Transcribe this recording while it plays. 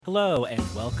Hello and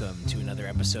welcome to another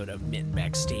episode of Mitten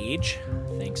Backstage.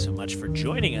 Thanks so much for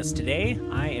joining us today.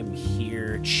 I am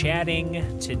here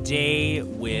chatting today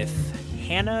with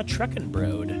Hannah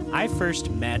Truckenbrod. I first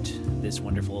met this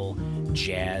wonderful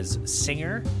jazz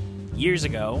singer years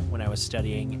ago when I was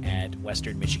studying at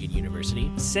Western Michigan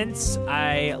University. Since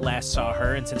I last saw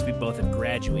her and since we both have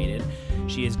graduated,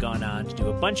 she has gone on to do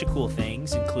a bunch of cool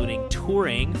things, including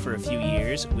touring for a few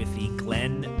years with the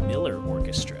Glenn Miller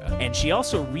Orchestra. And she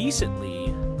also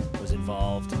recently was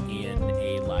involved in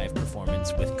a live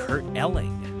performance with Kurt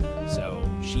Elling. So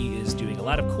she is doing a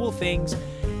lot of cool things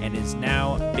and is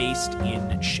now based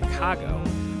in Chicago.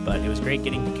 But it was great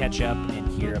getting to catch up and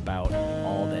hear about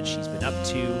all that she's been up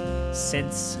to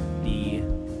since the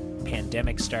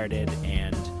pandemic started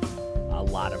and a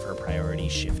lot of her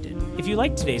priorities shifted. If you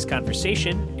like today's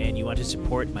conversation and you want to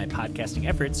support my podcasting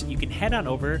efforts, you can head on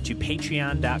over to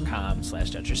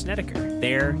patreon.com/Dutcher Snedeker.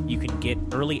 There you can get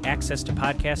early access to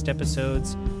podcast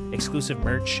episodes, exclusive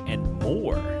merch, and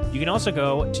more. You can also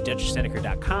go to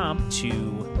DutcherSnedeker.com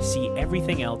to see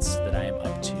everything else that I am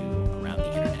up to around the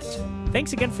internet.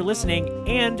 Thanks again for listening,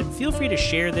 and feel free to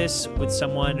share this with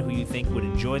someone who you think would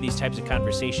enjoy these types of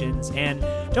conversations. And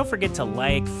don't forget to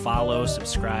like, follow,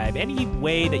 subscribe, any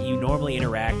way that you normally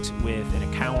interact with an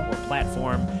account or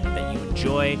platform that you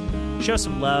enjoy. Show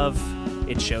some love.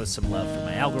 It shows some love for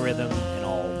my algorithm and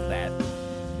all that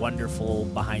wonderful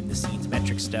behind-the-scenes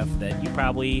metric stuff that you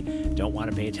probably don't want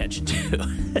to pay attention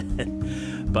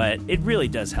to. But it really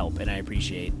does help, and I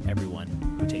appreciate everyone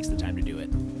who takes the time to do it.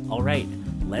 All right.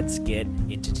 Let's get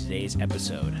into today's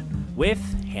episode with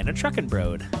Hannah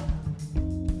Truckenbrod. A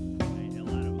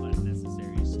lot of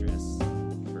unnecessary stress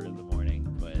for the morning,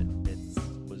 but it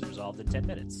was resolved in 10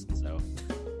 minutes. So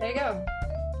there you go.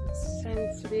 It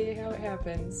tends to be how it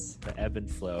happens. The ebb and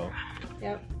flow.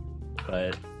 Yep.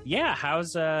 But yeah,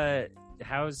 how's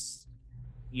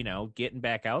getting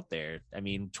back out there? I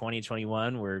mean,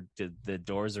 2021, where the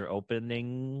doors are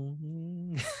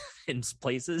opening in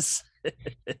places.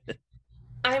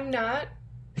 I'm not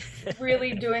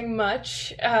really doing much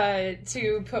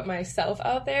to put myself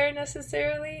out there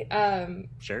necessarily.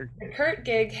 Sure. The Kurt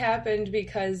gig happened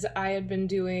because I had been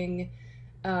doing,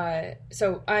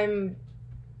 so I'm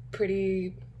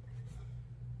pretty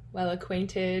well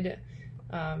acquainted,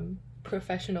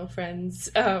 professional friends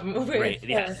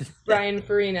with Brian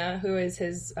Farina, who is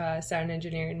his sound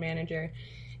engineer and manager.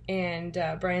 And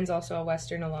Brian's also a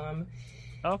Western alum.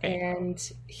 Okay. And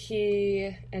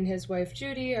he and his wife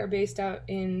Judy are based out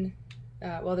in,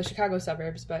 the Chicago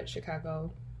suburbs, but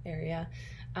Chicago area.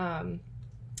 And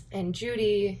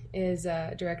Judy is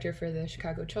a director for the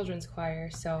Chicago Children's Choir.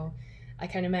 So I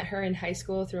kind of met her in high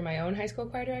school through my own high school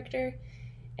choir director.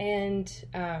 And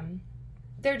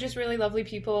they're just really lovely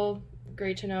people,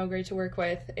 great to know, great to work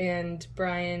with. And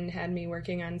Brian had me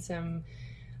working on some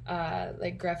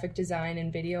graphic design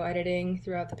and video editing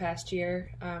throughout the past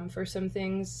year for some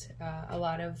things. A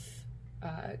lot of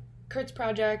Kurt's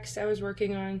projects I was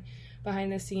working on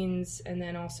behind the scenes, and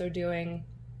then also doing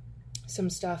some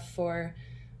stuff for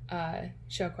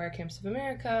Show Choir Camps of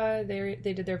America.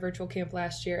 They did their virtual camp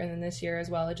last year, and then this year as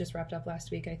well. It just wrapped up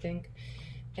last week, I think.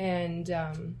 And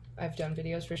I've done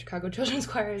videos for Chicago Children's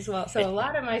Choir as well. So a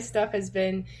lot of my stuff has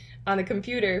been on the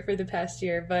computer for the past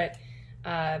year, but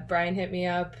Brian hit me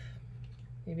up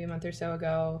maybe a month or so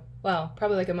ago. Well,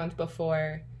 probably like a month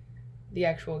before the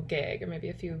actual gig, or maybe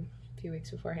a few weeks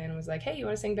beforehand, and was like, "Hey, you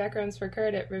want to sing backgrounds for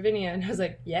Kurt at Ravinia?" And I was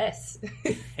like, "Yes."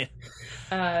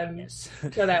 Yes.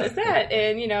 So that was that,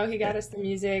 and he got us the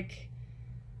music.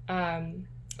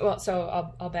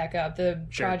 So I'll back up. The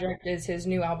project is his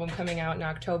new album coming out in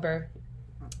October.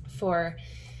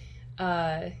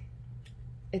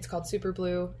 It's called Super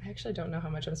Blue. I actually don't know how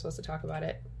much I'm supposed to talk about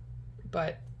it,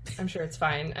 but I'm sure it's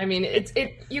fine. I mean,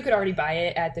 you could already buy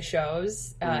it at the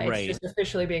shows. It's just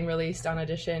officially being released on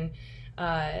Audition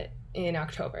in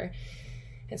October.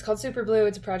 It's called Super Blue.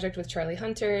 It's a project with Charlie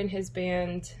Hunter and his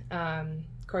band,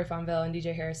 Corey Fonville and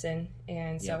DJ Harrison.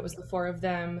 And so it was the four of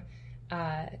them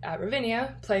at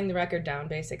Ravinia playing the record down,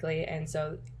 basically. And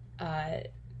so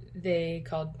they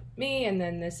called me and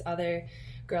then this other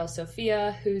girl,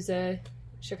 Sophia, who's a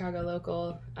Chicago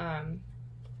local,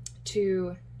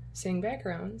 to sing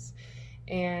backgrounds.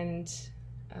 And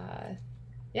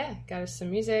got us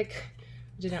some music.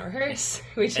 We did not rehearse.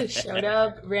 We just showed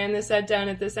up, ran the set down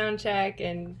at the sound check,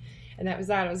 and that was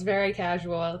that. It was very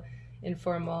casual,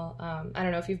 informal. I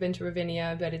don't know if you've been to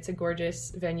Ravinia, but it's a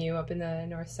gorgeous venue up in the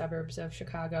north suburbs of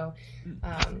Chicago,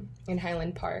 in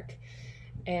Highland Park.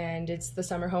 And it's the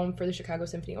summer home for the Chicago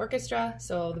Symphony Orchestra.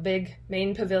 So the big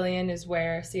main pavilion is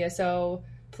where CSO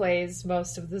plays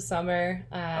most of the summer,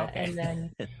 Okay. and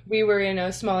then we were in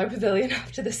a smaller pavilion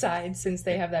off to the side since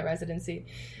they have that residency.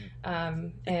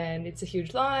 And it's a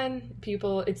huge lawn.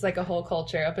 People, it's like a whole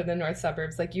culture up in the north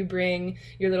suburbs. Like you bring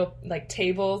your little like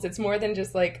tables. It's more than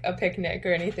just like a picnic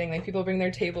or anything. Like people bring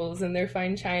their tables and their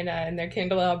fine china and their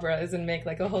candelabras and make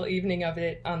like a whole evening of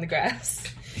it on the grass,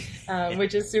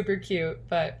 which is super cute.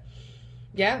 But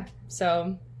yeah,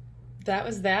 so that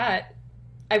was that.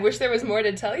 I wish there was more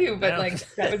to tell you, but like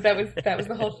that was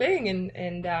the whole thing.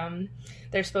 And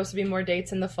there's supposed to be more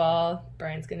dates in the fall.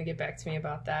 Brian's going to get back to me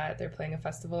about that. They're playing a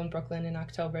festival in Brooklyn in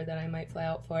October that I might fly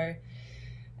out for.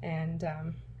 And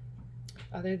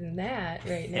other than that,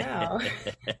 right now,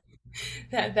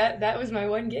 that was my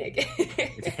one gig.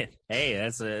 Hey,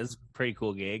 that's a pretty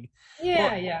cool gig.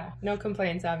 Yeah, Well, yeah. No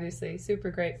complaints, obviously.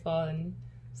 Super grateful, and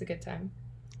it's a good time.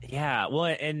 yeah, well,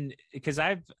 and because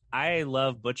I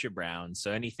love Butcher Brown,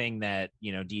 so anything that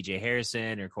DJ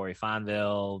Harrison or Corey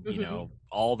Fonville, Hmm.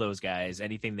 all those guys,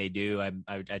 anything they do,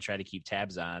 I try to keep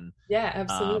tabs on. Yeah, Um,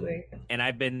 absolutely. and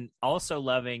I've been also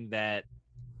loving that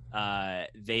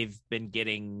they've been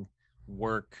getting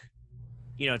work.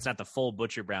 It's not the full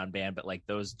Butcher Brown band, but like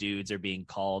those dudes are being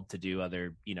called to do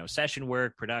other session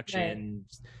work, Right. production,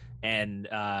 and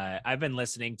I've been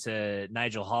listening to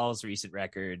Nigel Hall's recent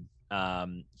record.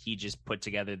 He just put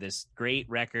together this great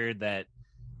record that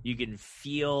you can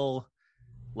feel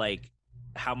like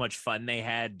how much fun they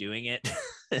had doing it.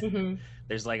 Hmm.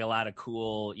 There's like a lot of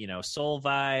cool, soul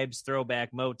vibes,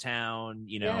 throwback Motown.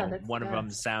 Yeah, that's the One of them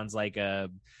best. sounds like a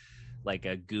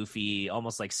goofy,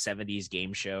 almost like 70s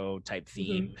game show type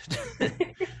theme. Hmm.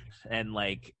 And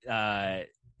like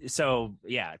so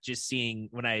yeah, just seeing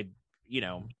when I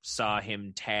saw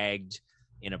him tagged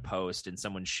in a post and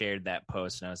someone shared that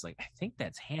post and I was like, I think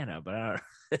that's Hannah, but I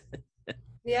don't.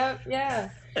 Yeah, yeah.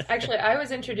 Actually, I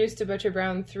was introduced to Butcher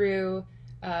Brown through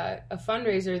a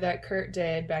fundraiser that Kurt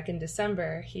did back in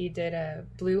December. He did a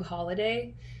Blue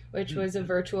Holiday, which was a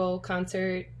virtual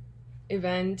concert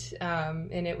event,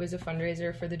 and it was a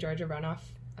fundraiser for the Georgia runoff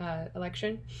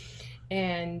election.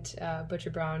 And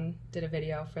Butcher Brown did a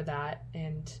video for that,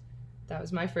 and that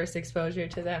was my first exposure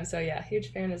to them. So yeah,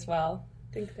 huge fan as well.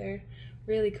 I think they're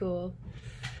really cool.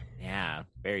 Yeah,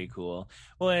 very cool.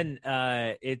 Well, and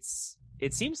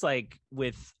it seems like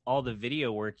with all the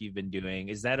video work you've been doing,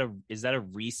 is that a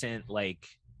recent like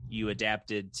you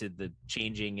adapted to the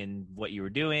changing in what you were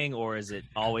doing, or is it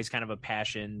always kind of a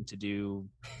passion to do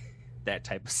that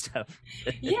type of stuff?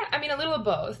 Yeah, I mean, a little of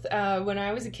both. When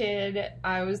I was a kid,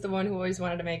 I was the one who always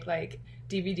wanted to make like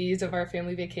DVDs of our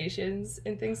family vacations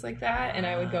and things like that. And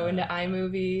I would go into Ah,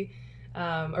 iMovie,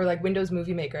 or like Windows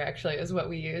Movie Maker, actually, is what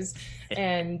we use.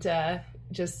 And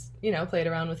just, played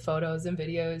around with photos and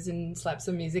videos and slapped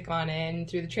some music on it and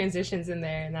threw the transitions in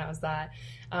there. And that was that.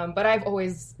 But I've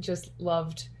always just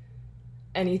loved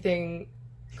anything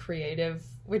creative,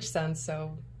 which sounds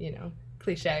so,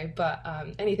 cliche, but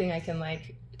anything I can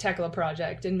like tackle a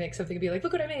project and make something and be like,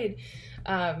 look what I made.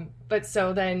 But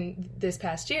so then this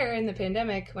past year in the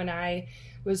pandemic, when I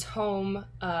was home,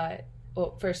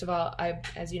 well, first of all,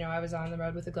 as you know, I was on the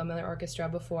road with the Glenn Miller Orchestra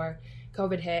before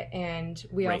COVID hit, and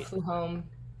we all right. flew home.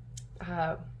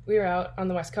 We were out on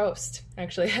the West Coast,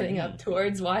 actually heading up Mm.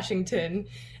 towards Washington.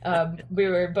 We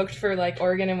were booked for like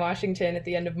Oregon and Washington at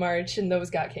the end of March, and those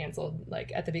got canceled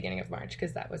like at the beginning of March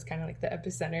because that was kind of like the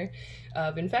epicenter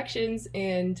of infections.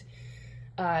 And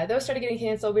those started getting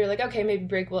canceled. We were like, okay, maybe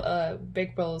break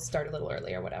will start a little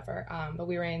early or whatever. But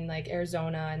we were in like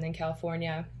Arizona and then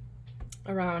California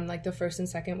around like the first and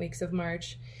second weeks of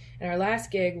March. And our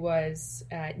last gig was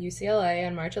at UCLA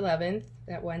on March 11th,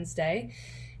 that Wednesday.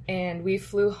 And we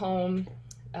flew home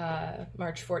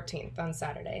March 14th on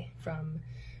Saturday from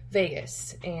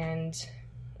Vegas. And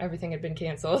everything had been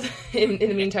canceled. In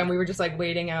the meantime, we were just like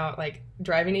waiting out, like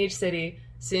driving to each city,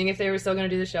 seeing if they were still going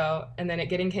to do the show, and then it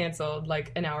getting canceled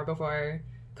like an hour before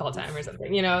call time or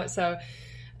something. So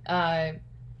uh,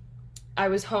 I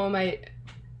was home.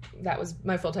 That was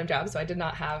my full time job, so I did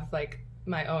not have like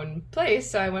my own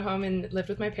place. So I went home and lived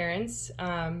with my parents.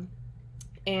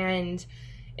 And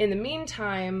in the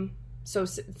meantime, so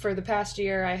for the past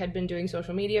year, I had been doing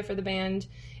social media for the band.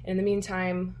 In the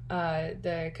meantime,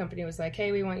 the company was like,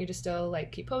 "Hey, we want you to still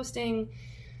like keep posting,"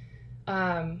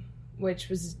 which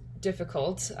was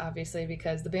difficult, obviously,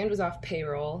 because the band was off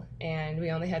payroll and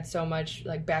we only had so much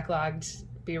like backlogged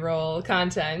B-roll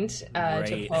content to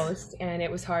Right. post, and it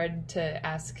was hard to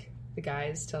ask the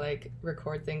guys to like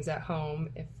record things at home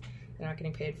if they're not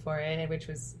getting paid for it, which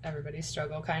was everybody's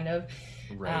struggle kind of.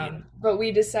 Right. But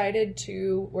we decided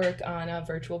to work on a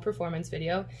virtual performance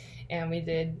video, and we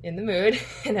did In the Mood,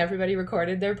 and everybody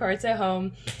recorded their parts at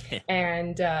home.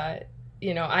 And I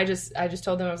just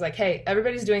told them, I was like, hey,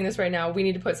 everybody's doing this right now. We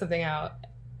need to put something out.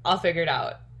 I'll figure it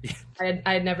out. I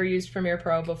had never used Premiere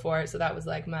Pro before, so that was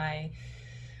like my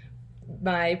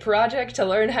project to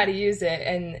learn how to use it,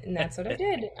 and that's what I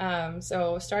did.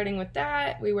 So starting with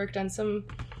that, we worked on some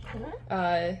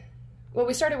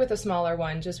we started with a smaller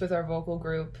one, just with our vocal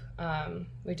group.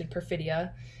 We did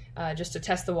Perfidia, just to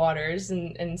test the waters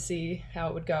and see how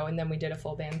it would go, and then we did a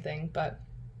full band thing. But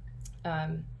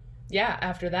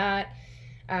after that,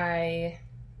 I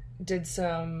did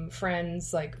some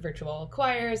friends, like virtual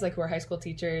choirs, like who are high school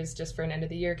teachers, just for an end of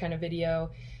the year kind of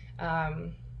video.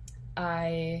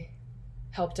 I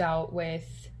helped out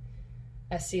with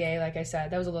SCA, like I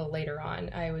said. That was a little later on.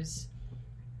 I was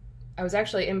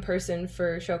actually in person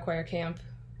for show choir camp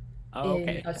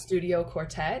in a studio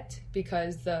quartet,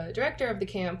 because the director of the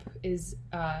camp is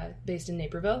based in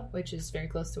Naperville, which is very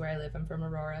close to where I live. I'm from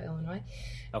Aurora, Illinois.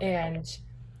 And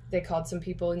they called some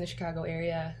people in the Chicago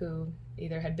area who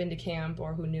either had been to camp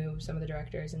or who knew some of the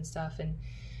directors and stuff. And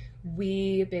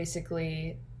we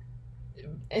basically,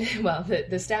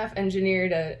 the staff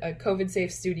engineered a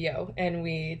COVID-safe studio, and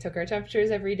we took our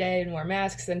temperatures every day and wore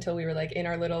masks until we were like in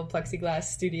our little plexiglass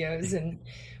studios, and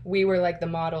we were like the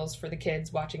models for the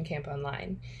kids watching camp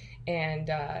online. And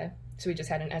so we just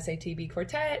had an SATB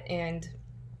quartet, and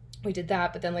we did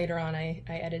that. But then later on, I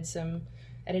edited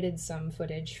some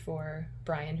footage for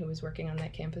Brian, who was working on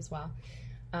that camp as well.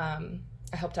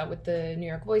 I helped out with the New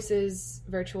York Voices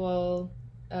virtual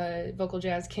vocal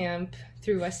jazz camp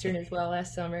through Western as well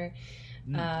last summer.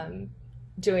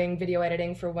 Doing video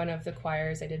editing for one of the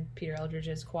choirs. I did Peter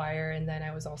Eldridge's choir, and then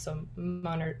I was also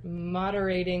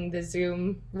moderating the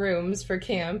Zoom rooms for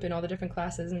camp and all the different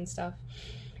classes and stuff.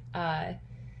 And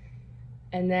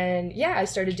then, I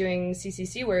started doing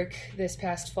CCC work this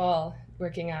past fall,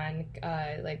 working on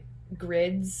like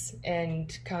grids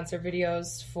and concert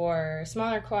videos for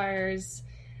smaller choirs,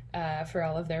 for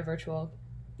all of their virtual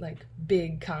like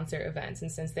big concert events.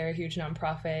 And since they're a huge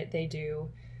nonprofit, they do,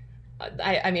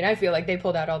 I feel like they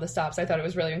pulled out all the stops. I thought it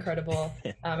was really incredible.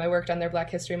 I worked on their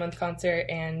Black History Month concert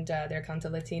and their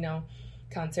Canto Latino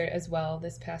concert as well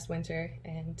this past winter,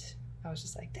 and I was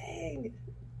just like, dang,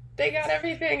 they got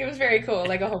everything. It was very cool,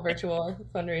 like a whole virtual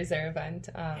fundraiser event.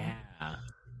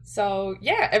 So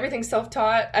everything's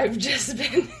self-taught. I've just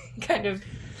been kind of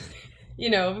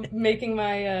making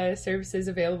my services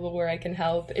available where I can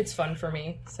help. It's fun for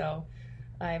me. So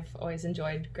I've always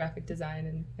enjoyed graphic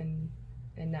design and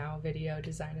now video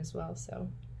design as well. So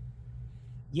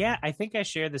I think I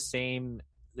share the same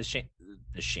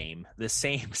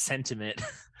sentiment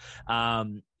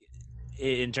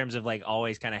in terms of like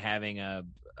always kind of having a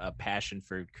passion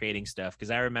for creating stuff.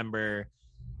 Because I remember,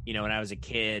 when I was a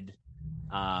kid,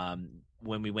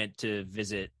 when we went to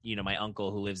visit, my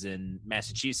uncle who lives in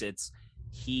Massachusetts,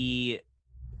 he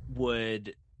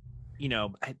would, I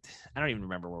don't even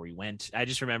remember where we went. I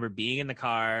just remember being in the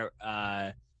car,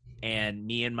 and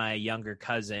me and my younger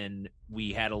cousin,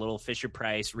 we had a little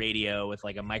Fisher-Price radio with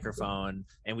like a microphone,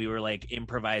 and we were like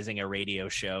improvising a radio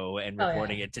show and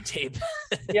recording it to tape.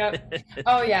 Yep.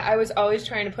 Oh yeah. I was always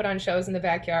trying to put on shows in the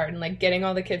backyard and like getting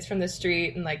all the kids from the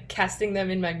street and like casting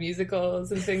them in my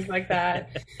musicals and things like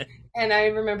that. And I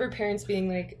remember parents being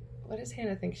like, what does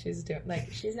Hannah think she's doing?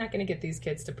 Like, she's not going to get these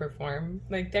kids to perform.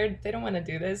 Like they don't want to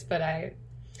do this, but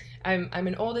I'm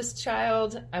an oldest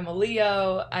child. I'm a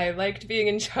Leo. I liked being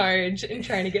in charge and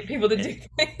trying to get people to do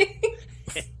things.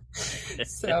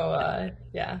 So,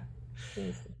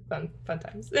 fun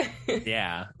times.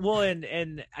 Yeah. Well,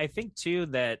 and I think too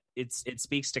that it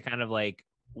speaks to kind of like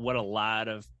what a lot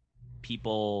of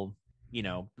people,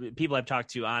 people I've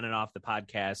talked to on and off the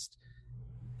podcast,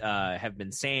 have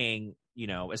been saying,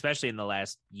 especially in the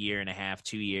last year and a half,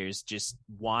 2 years, just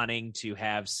wanting to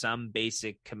have some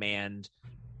basic command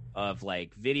of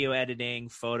like video editing,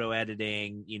 photo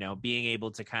editing, being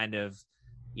able to kind of,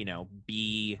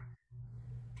 be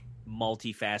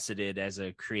multifaceted as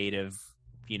a creative,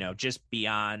 just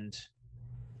beyond,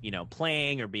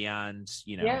 playing or beyond,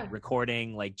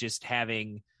 recording, like just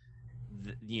having,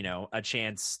 a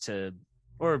chance to,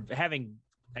 or having,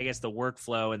 I guess, the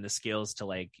workflow and the skills to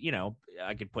like,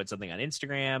 I could put something on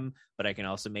Instagram, but I can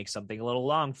also make something a little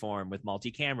long form with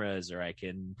multi cameras, or I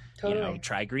can,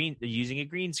 try using a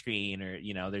green screen, or,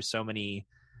 there's so many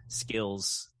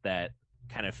skills that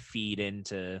kind of feed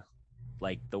into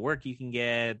like the work you can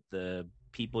get, the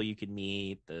people you can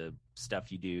meet, the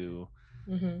stuff you do.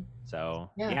 Mm-hmm. So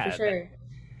for sure.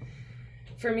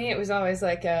 For me, it was always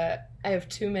like I have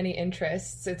too many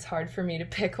interests. It's hard for me to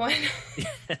pick one.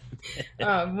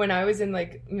 When I was in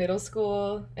like middle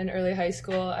school and early high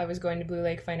school, I was going to Blue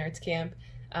Lake Fine Arts Camp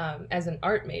as an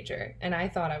art major, and I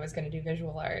thought I was going to do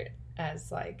visual art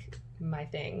as like my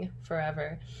thing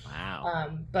forever.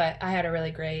 Wow. But I had a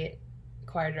really great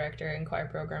choir director and choir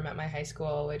program at my high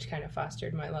school, which kind of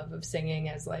fostered my love of singing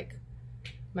as like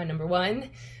my number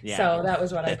one. Yeah. So that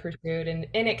was what I pursued, and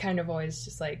it kind of always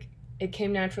just like it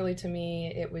came naturally to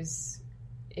me. It was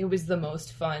the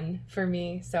most fun for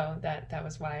me, so that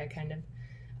was why I kind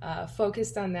of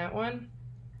focused on that one.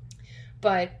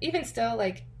 But even still,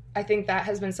 like I think that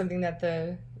has been something that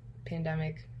the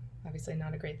pandemic, obviously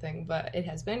not a great thing, but it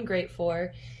has been great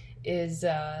for, is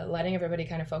letting everybody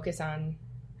kind of focus on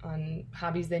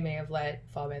hobbies they may have let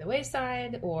fall by the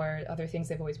wayside, or other things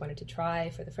they've always wanted to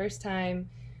try for the first time.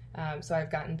 So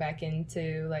I've gotten back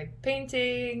into like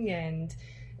painting and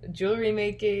jewelry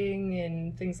making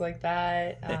and things like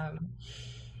that.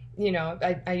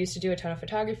 I used to do a ton of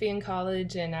photography in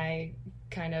college, and I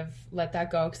kind of let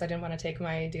that go because I didn't want to take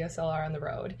my DSLR on the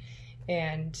road.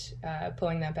 And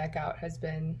pulling that back out has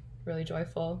been really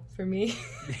joyful for me.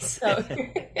 So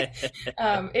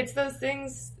it's those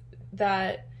things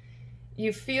that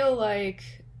you feel like,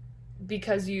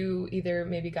 because you either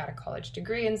maybe got a college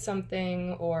degree in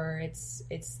something, or it's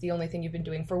the only thing you've been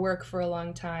doing for work for a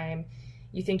long time,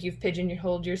 you think you've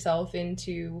pigeonholed yourself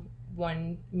into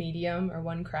one medium or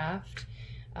one craft.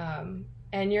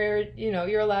 And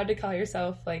you're allowed to call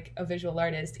yourself like a visual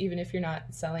artist, even if you're not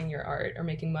selling your art or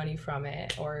making money from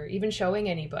it or even showing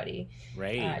anybody.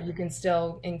 Right. You can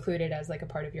still include it as like a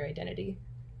part of your identity.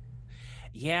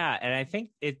 Yeah. And I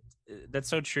think that's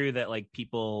so true that like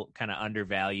people kind of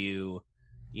undervalue,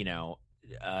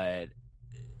 they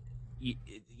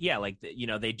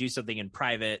do something in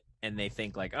private and they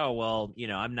think like, oh, well,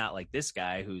 I'm not like this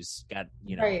guy who's got,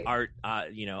 Right. art,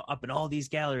 up in all these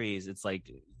galleries. It's like,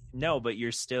 no, but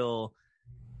you're still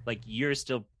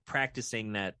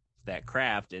practicing that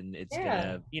craft, and it's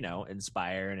gonna,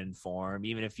 inspire and inform,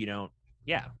 even if you don't,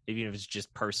 even if it's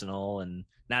just personal, and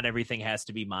not everything has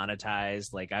to be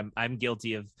monetized. Like I'm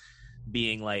guilty of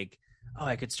being like, oh,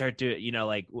 I could start doing,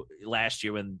 like last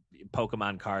year when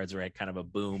Pokemon cards were at kind of a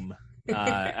boom.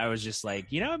 I was just like,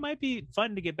 it might be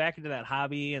fun to get back into that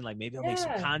hobby, and like maybe I'll make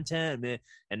some content.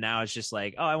 And now it's just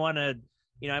like, oh, I want to,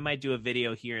 I might do a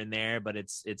video here and there, but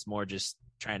it's more just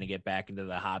trying to get back into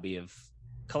the hobby of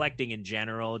collecting in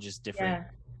general, just different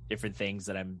things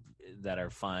that are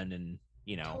fun. And,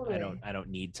 totally. I don't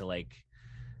need to like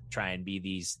try and be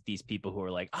these people who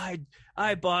are like,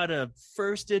 I bought a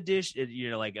first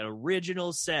edition, like an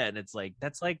original set. And it's like,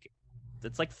 that's like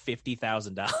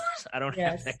 $50,000. I don't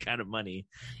have that kind of money.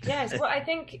 Yes. Well, I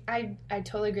think I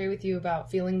totally agree with you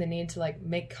about feeling the need to like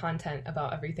make content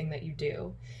about everything that you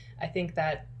do. I think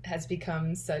that has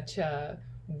become such a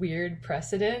weird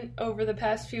precedent over the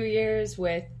past few years,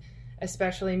 with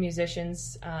especially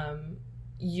musicians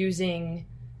using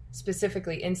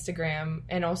specifically Instagram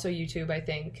and also YouTube, I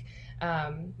think,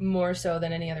 more so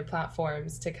than any other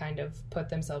platforms to kind of put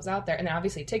themselves out there. And then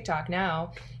obviously TikTok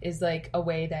now is like a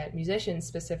way that musicians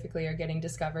specifically are getting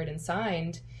discovered and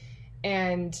signed.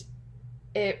 And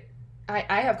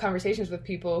I have conversations with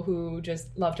people who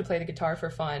just love to play the guitar for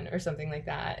fun or something like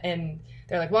that. And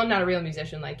they're like, well, I'm not a real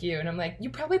musician like you. And I'm like, you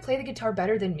probably play the guitar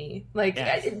better than me. Like,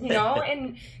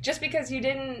 and just because you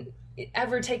didn't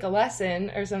ever take a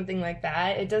lesson or something like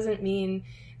that, it doesn't mean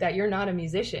that you're not a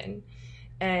musician.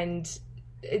 And,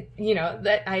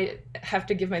 that I have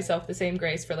to give myself the same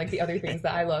grace for like the other things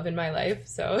that I love in my life.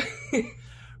 So.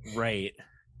 Right.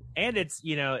 And it's,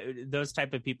 those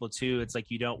type of people too, it's like,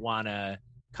 you don't want to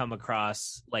come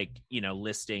across like,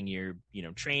 listing your,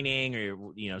 training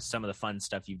or, some of the fun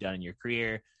stuff you've done in your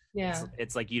career. Yeah.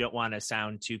 It's like, you don't want to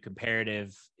sound too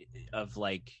comparative of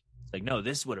like, no,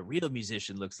 this is what a real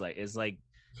musician looks like. Is like,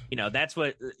 that's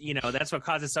what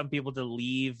causes some people to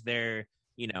leave their,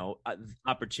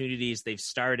 opportunities they've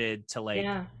started to like,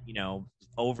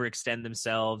 overextend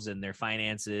themselves and their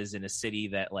finances in a city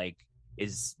that like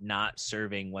is not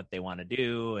serving what they want to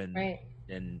do. And,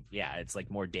 it's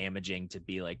like more damaging to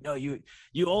be like, no, you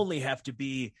only have to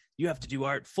do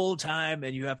art full time,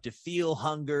 and you have to feel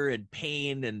hunger and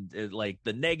pain, and like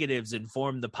the negatives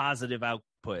inform the positive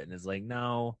output. And it's like,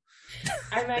 no.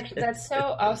 That's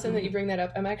so awesome that you bring that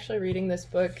up. I'm actually reading this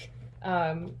book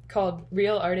called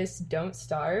Real Artists Don't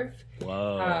Starve.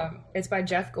 Whoa. It's by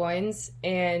Jeff Goins,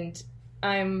 and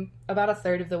I'm about a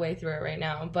third of the way through it right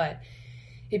now, but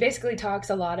he basically talks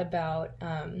a lot about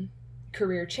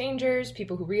career changers,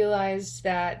 people who realized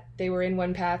that they were in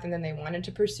one path and then they wanted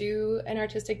to pursue an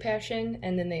artistic passion,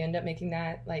 and then they end up making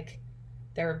that like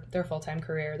their full-time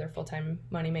career, their full-time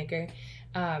moneymaker.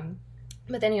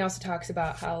 But then he also talks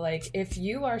about how, like, if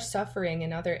you are suffering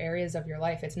in other areas of your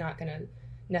life, it's not going to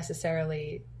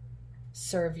necessarily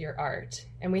serve your art.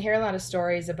 And we hear a lot of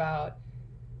stories about,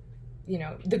 you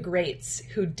know, the greats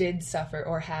who did suffer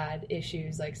or had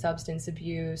issues like substance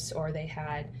abuse, or they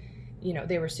had, you know,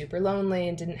 they were super lonely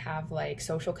and didn't have like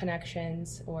social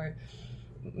connections, or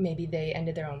maybe they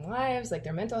ended their own lives, like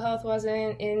their mental health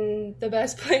wasn't in the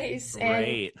best place.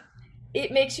 Right. And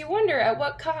it makes you wonder, at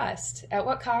what cost? At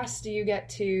what cost do you get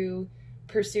to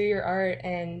pursue your art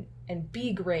and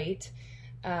be great?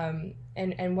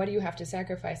 And what do you have to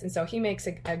sacrifice? And so he makes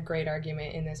a great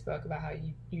argument in this book about how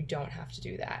you don't have to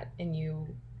do that, and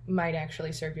you might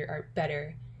actually serve your art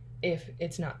better if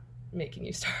it's not making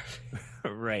you starve.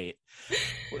 Right.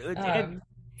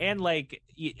 And like,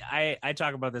 I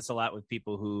talk about this a lot with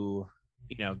people who,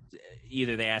 you know,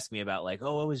 either they ask me about like,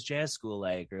 oh, what was jazz school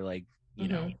like? Or like, you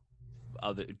know,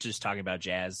 just talking about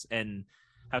jazz, and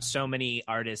how so many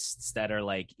artists that are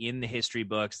like in the history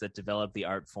books that developed the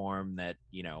art form that,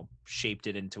 you know, shaped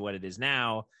it into what it is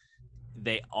now,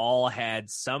 they all had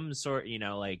some sort, you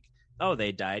know, like, oh,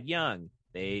 they died young.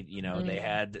 They, you know, they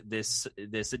had this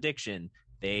addiction.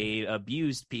 They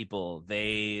abused people.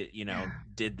 They, you know,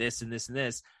 did this and this and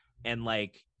this. And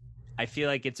like, I feel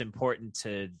like it's important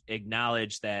to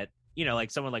acknowledge that, you know,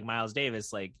 like someone like Miles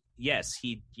Davis, like, yes,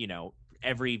 he, you know,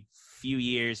 every few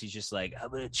years he's just like, I'm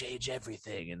gonna change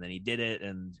everything, and then he did it,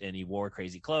 and he wore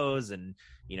crazy clothes, and,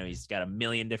 you know, he's got a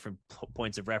million different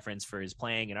points of reference for his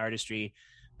playing and artistry.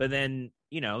 But then,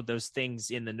 you know, those things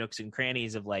in the nooks and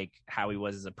crannies of like how he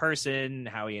was as a person,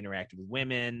 how he interacted with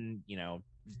women, you know,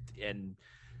 and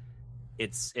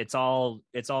it's all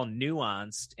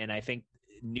nuanced. And I think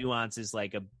nuance is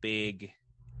like a big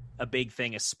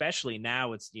thing, especially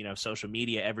now. It's, you know, social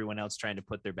media, everyone else trying to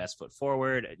put their best foot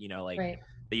forward, you know, like, right.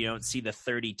 But you don't see the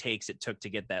 30 takes it took to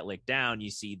get that lick down. You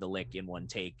see the lick in one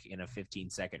take in a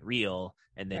 15-second reel,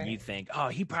 and then right. You think, oh,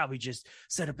 he probably just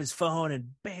set up his phone and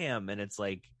bam, and it's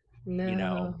like, no. You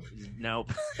know,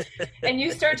 nope. And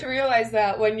you start to realize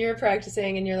that when you're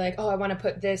practicing and you're like, oh, I want to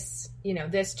put this, you know,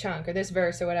 this chunk or this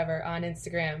verse or whatever on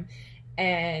Instagram,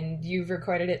 and you've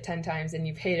recorded it 10 times and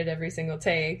you've hated every single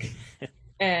take.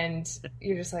 And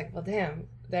you're just like, well, damn,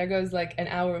 there goes like an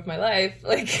hour of my life.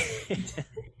 Like,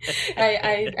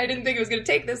 I didn't think it was going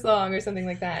to take this long or something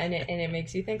like that. And it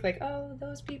makes you think like, oh,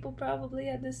 those people probably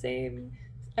had the same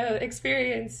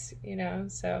experience, you know?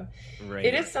 So right.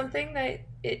 It is something that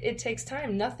it takes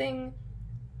time. Nothing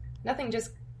just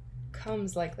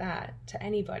comes like that to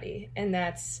anybody. And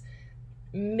that's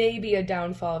maybe a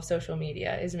downfall of social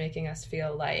media, is making us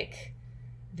feel like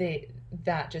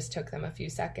that just took them a few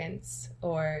seconds.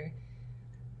 Or,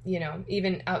 you know,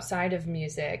 even outside of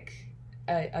music,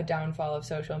 a downfall of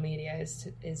social media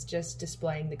is just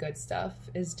displaying the good stuff,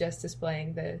 is just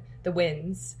displaying the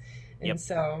wins. And yep.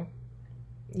 So,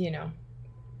 you know,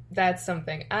 that's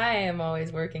something I am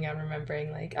always working on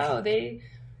remembering, like, oh, they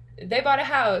bought a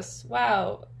house,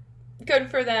 wow,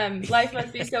 good for them, life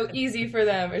must be so easy for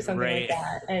them, or something right. Like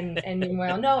that. And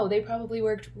meanwhile, no, they probably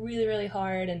worked really, really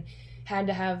hard and had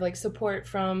to have like support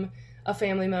from a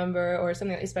family member or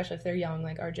something, especially if they're young,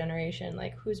 like our generation.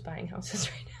 Like, who's buying houses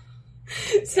right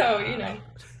now? So, you know,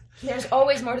 there's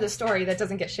always more to the story that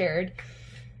doesn't get shared.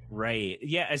 Right.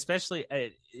 Yeah. Especially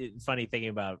funny thinking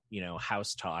about, you know,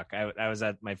 house talk. I was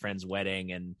at my friend's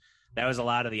wedding, and that was a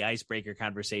lot of the icebreaker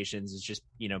conversations. It's just,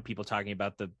 you know, people talking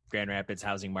about the Grand Rapids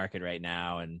housing market right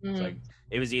now. And it's like,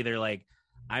 it was either like,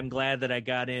 I'm glad that I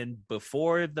got in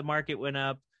before the market went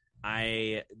up.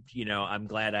 I'm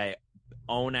glad I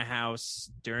own a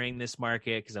house during this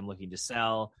market because I'm looking to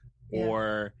sell. Yeah.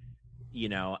 Or, you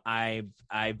know, I've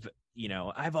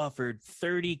offered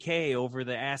 $30,000 over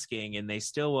the asking and they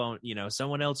still won't, you know,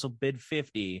 someone else will bid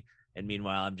 $50,000. And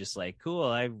meanwhile, I'm just like, cool,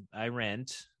 I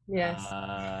rent. Yes.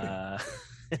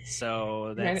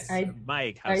 So that's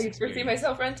my house. I foresee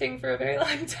myself renting for a very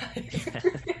long time.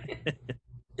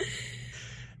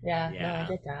 Yeah, no, I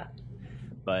get that.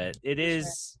 But it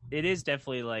is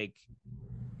definitely like,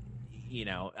 you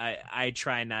know, I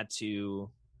try not to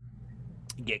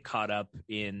get caught up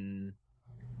in,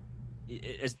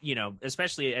 you know,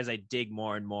 especially as I dig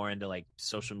more and more into like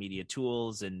social media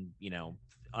tools and, you know,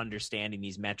 understanding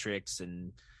these metrics,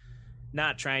 and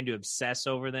not trying to obsess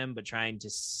over them, but trying to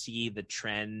see the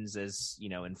trends as, you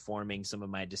know, informing some of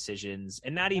my decisions,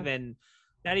 and not even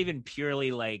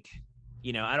purely like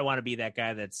I don't want to be that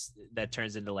guy that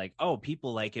turns into like, oh,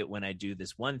 people like it when I do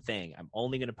this one thing. I'm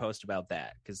only going to post about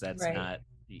that, because that's Right.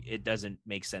 it doesn't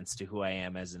make sense to who I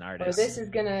am as an Or artist. this is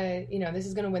gonna, this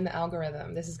is gonna win the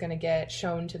algorithm. This is gonna get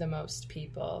shown to the most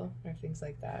people, or things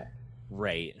like that.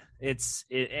 Right.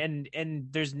 And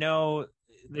there's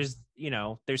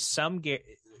some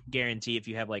guarantee if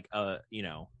you have like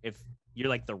if you're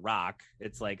like The Rock,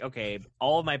 it's like, okay,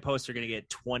 all of my posts are going to get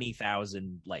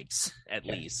 20,000 likes at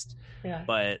Sure. least. Yeah.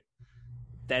 But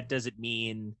that doesn't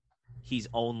mean he's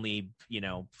only,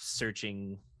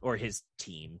 searching, or his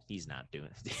team. He's not doing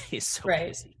he's so Right.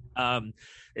 busy.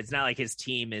 It's not like his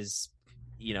team is,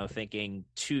 they're thinking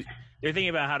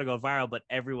about how to go viral, but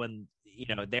everyone,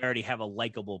 they already have a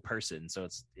likable person. So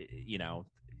it's,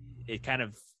 it kind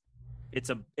of,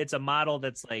 it's a model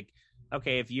that's like,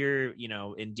 okay, if you're,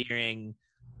 endearing,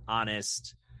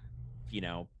 honest,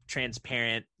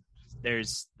 transparent,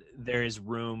 there's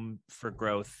room for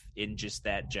growth in just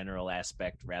that general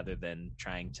aspect, rather than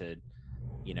trying to,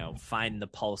 find the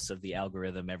pulse of the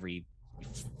algorithm every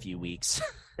few weeks.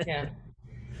 Yeah.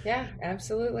 Yeah,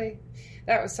 absolutely.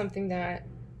 That was something that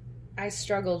I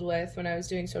struggled with when I was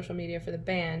doing social media for the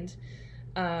band,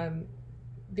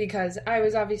 because I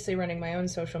was obviously running my own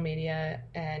social media,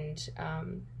 and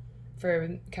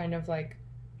for kind of like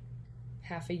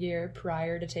half a year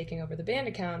prior to taking over the band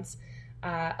accounts,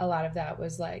 a lot of that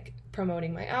was like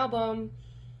promoting my album,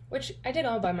 which I did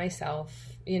all by myself.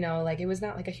 Like it was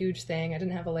not like a huge thing. I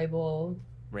didn't have a label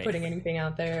Right. putting anything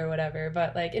out there or whatever,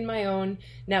 but like in my own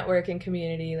network and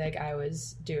community, like I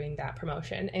was doing that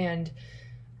promotion, and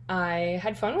I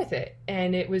had fun with it.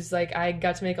 And it was like I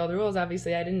got to make all the rules.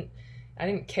 Obviously I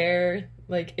didn't care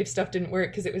like if stuff didn't work,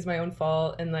 because it was my own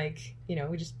fault, and like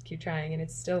we just keep trying. And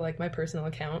it's still like my personal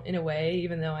account in a way,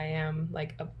 even though I am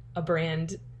like a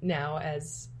brand now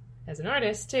as an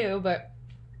artist too. But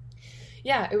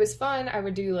yeah, it was fun. I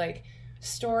would do like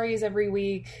stories every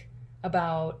week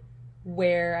about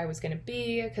where I was going to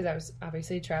be, because I was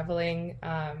obviously traveling.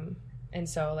 And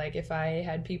so like if I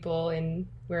had people in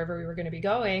wherever we were going to be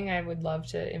going, I would love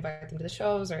to invite them to the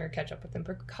shows or catch up with them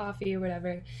for coffee or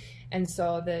whatever. And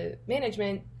so the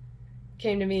management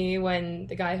came to me when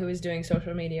the guy who was doing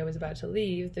social media was about to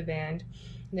leave the band.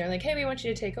 And they're like, hey, we want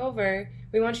you to take over.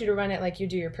 We want you to run it like you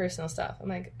do your personal stuff. I'm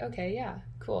like, okay, yeah,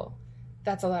 cool.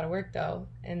 That's a lot of work though.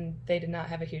 And they did not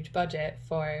have a huge budget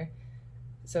for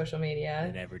social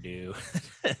media. They never do.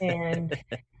 And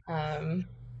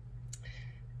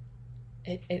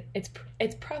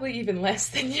it's probably even less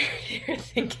than you're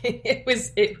thinking. It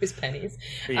was pennies.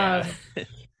 Yeah.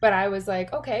 But I was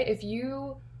like, okay, if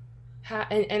you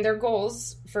and their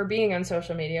goals for being on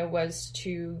social media was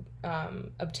to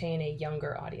obtain a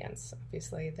younger audience.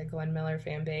 Obviously, the Glenn Miller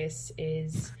fan base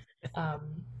is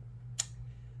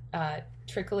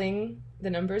trickling. The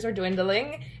numbers are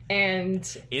dwindling, and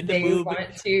they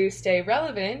want to stay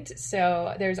relevant.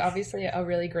 So there's obviously a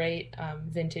really great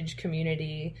vintage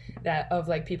community of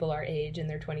like people our age in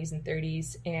their 20s and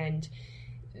 30s, and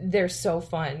they're so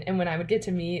fun. And when I would get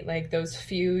to meet like those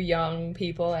few young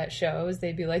people at shows,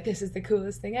 they'd be like, this is the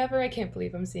coolest thing ever. I can't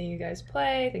believe I'm seeing you guys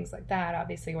play, things like that,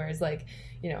 obviously. Whereas like,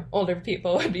 older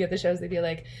people would be at the shows, they'd be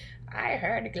like, I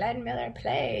heard Glenn Miller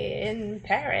play in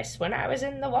Paris when I was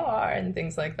in the war, and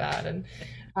things like that. And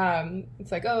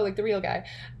it's like, oh, like the real guy.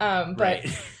 But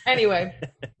right. Anyway,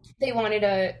 they wanted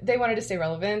to stay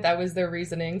relevant. That was their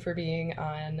reasoning for being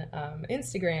on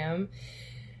Instagram.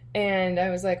 And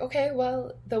I was like, okay,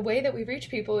 well, the way that we reach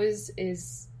people is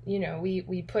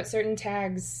we put certain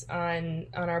tags on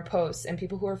our posts, and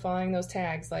people who are following those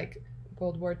tags, like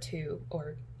World War II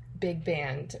or big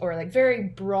band or like very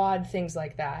broad things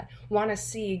like that, want to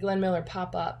see Glenn Miller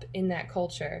pop up in that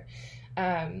culture.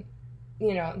 And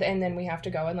then we have to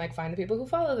go and like find the people who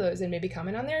follow those and maybe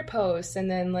comment on their posts, and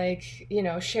then like,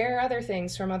 share other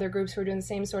things from other groups who are doing the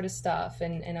same sort of stuff,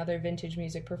 and other vintage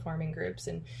music performing groups.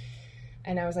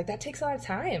 And I was like, that takes a lot of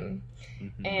time.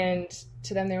 Mm-hmm. And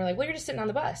to them, they were like, well, you're just sitting on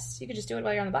the bus. You could just do it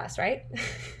while you're on the bus, right?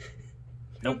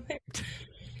 Nope.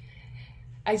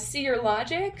 I see your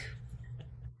logic,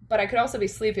 but I could also be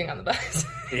sleeping on the bus.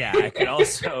 Yeah, I could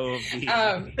also be.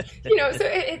 So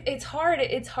it's hard.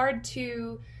 It's hard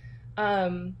to.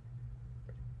 I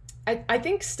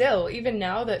think still, even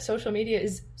now that social media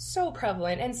is so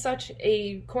prevalent and such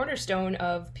a cornerstone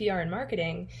of PR and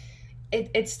marketing,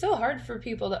 it's still hard for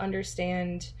people to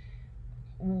understand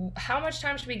how much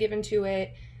time should be given to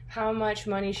it, how much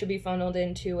money should be funneled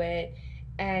into it,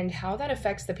 and how that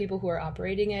affects the people who are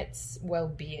operating its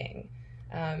well-being.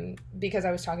 Because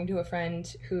I was talking to a friend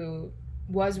who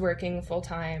was working full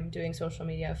time doing social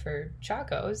media for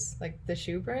Chaco's, like the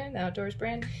shoe brand, the outdoors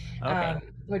brand, Okay.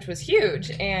 which was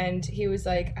huge. And he was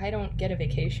like, I don't get a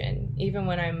vacation. Even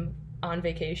when I'm on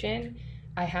vacation,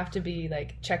 I have to be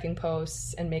like checking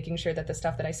posts and making sure that the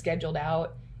stuff that I scheduled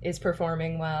out is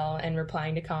performing well and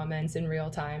replying to comments in real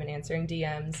time and answering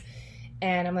DMs.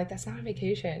 And I'm like, that's not a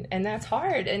vacation. And that's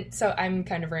hard. And so I'm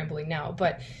kind of rambling now,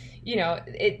 but you know,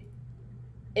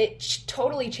 it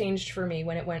totally changed for me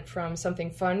when it went from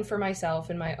something fun for myself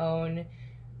and my own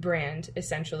brand,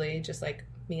 essentially, just like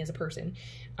me as a person,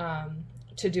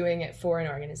 to doing it for an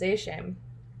organization.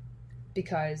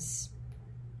 Because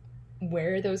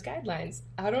where are those guidelines?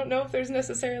 I don't know if there's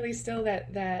necessarily still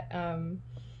that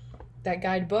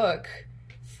guidebook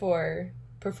for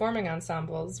performing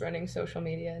ensembles running social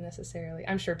media necessarily.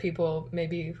 I'm sure people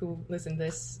maybe who listen to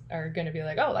this are going to be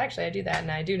like, oh, actually I do that and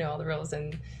I do know all the rules,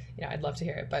 and you know, I'd love to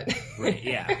hear it, but Right,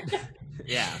 yeah.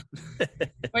 Yeah.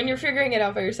 When you're figuring it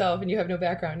out by yourself and you have no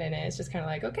background in it, it's just kind of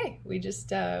like, okay, we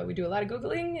just we do a lot of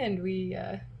Googling and we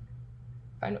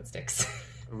find what sticks.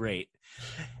 Right.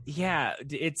 Yeah,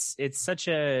 it's such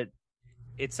a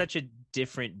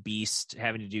different beast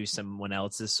having to do someone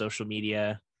else's social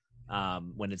media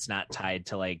when it's not tied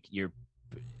to like your,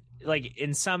 like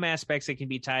in some aspects it can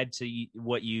be tied to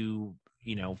what you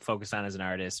know focus on as an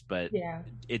artist, but Yeah.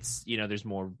 it's, you know, there's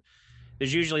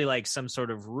usually like some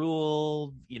sort of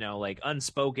rule, you know, like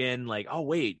unspoken, like, oh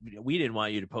wait, we didn't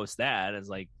want you to post that. It's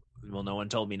like, well, no one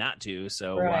told me not to,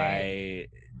 so Right.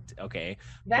 why? Okay.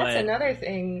 That's But another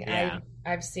thing. yeah.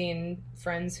 I've seen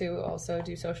friends who also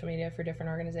do social media for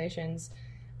different organizations.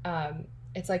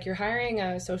 It's like you're hiring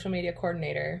a social media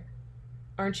coordinator.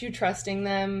 Aren't you trusting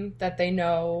them that they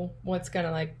know what's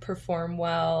gonna like perform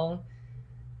well?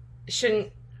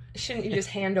 Shouldn't you just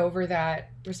hand over that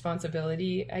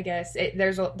responsibility? I guess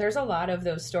there's a lot of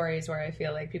those stories where I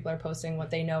feel like people are posting what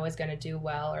they know is going to do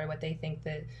well or what they think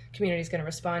the community is going to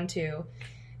respond to,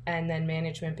 and then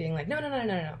management being like, no,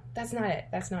 that's not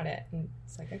it. And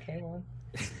it's like, okay, well,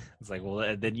 It's like,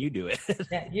 well, then you do it.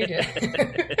 yeah, you do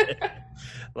it.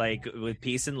 Like with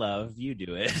peace and love, you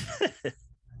do it.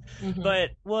 Mm-hmm.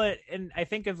 But what, and I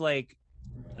think of like,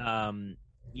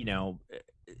 you know,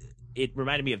 it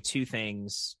reminded me of two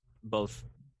things, both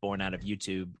born out of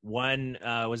YouTube. One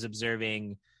was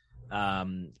observing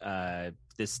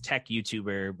this tech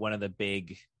YouTuber, one of the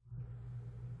big,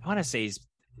 I want to say he's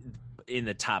in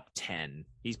the top 10.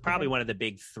 He's probably one of the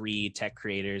big 3 tech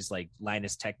creators, like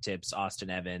Linus Tech Tips,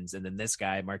 Austin Evans, and then this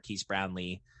guy, Marquise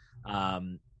Brownlee.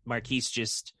 Marquise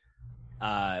just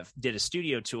did a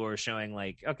studio tour showing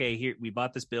like, okay, here we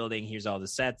bought this building, here's all the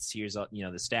sets, here's all, you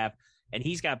know, the staff, and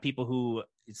he's got people who,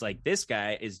 it's like, this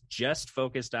guy is just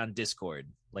focused on Discord,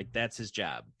 like that's his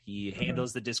job. He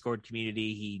handles the Discord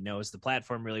community, he knows the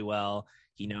platform really well,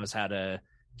 he knows how to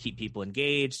keep people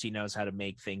engaged, he knows how to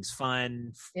make things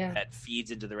fun. Yeah. That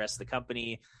feeds into the rest of the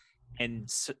company. And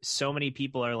so many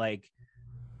people are like,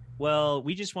 well,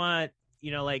 we just want,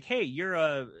 you know, like, hey, you're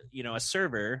a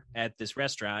server at this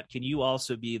restaurant, can you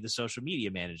also be the social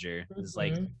media manager? It's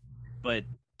like, but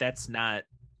that's not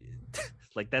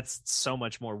like, that's so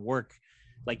much more work.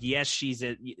 Like, yes, she's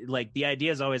like, the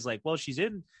idea is always like, well, she's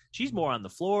more on the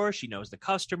floor, she knows the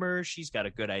customer, she's got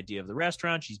a good idea of the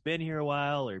restaurant, she's been here a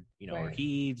while, or you know, or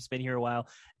he's been here a while,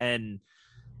 and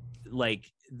like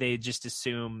they just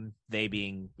assume, they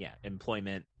being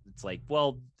employment, it's like,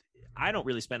 well, I don't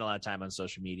really spend a lot of time on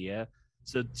social media,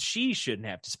 so she shouldn't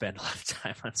have to spend a lot of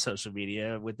time on social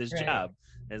media with this job.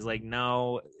 It's like,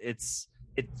 no,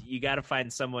 you got to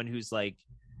find someone who's like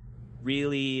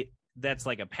really, that's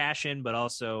like a passion, but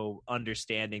also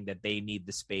understanding that they need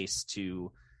the space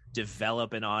to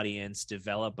develop an audience,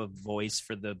 develop a voice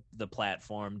for the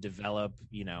platform, develop,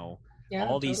 you know,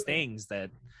 all these things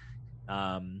that,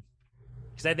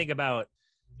 because I think about,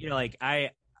 you know, like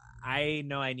I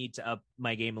know I need to up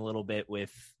my game a little bit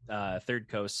with Third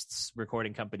Coast's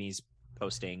recording companies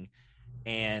posting.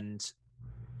 And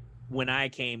when I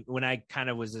kind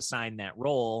of was assigned that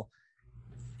role,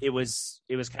 it was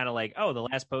kind of like, oh, the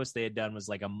last post they had done was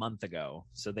like a month ago,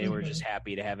 so they were just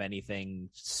happy to have anything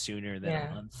sooner than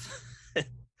a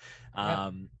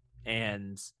month.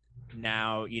 And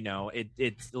now, you know,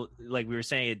 it's like we were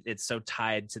saying, it's so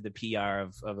tied to the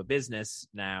PR of a business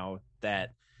now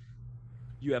that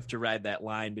you have to ride that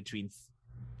line between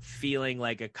feeling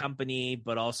like a company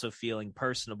but also feeling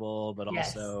personable, but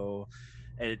also,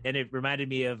 and it reminded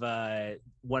me of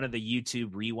one of the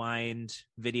YouTube Rewind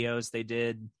videos they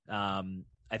did.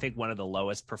 I think one of the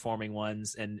lowest performing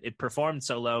ones, and it performed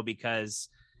so low because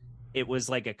it was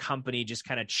like a company just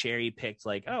kind of cherry picked,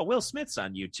 like, oh, Will Smith's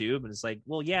on YouTube, and it's like,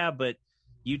 well, yeah, but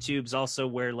YouTube's also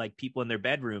where like people in their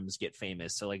bedrooms get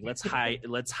famous. So like let's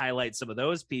highlight some of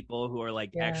those people who are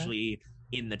like actually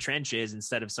in the trenches,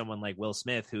 instead of someone like Will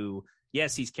Smith, who,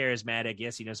 yes, he's charismatic,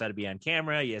 yes, he knows how to be on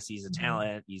camera, yes, he's a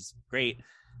talent, he's great,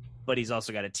 but he's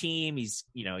also got a team. He's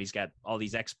got all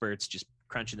these experts just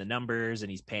crunching the numbers,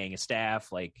 and he's paying a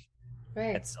staff. Like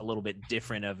that's a little bit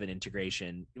different of an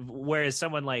integration. Whereas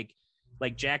someone like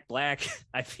Jack Black,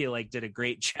 I feel like did a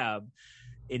great job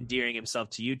endearing himself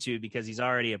to YouTube, because he's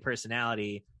already a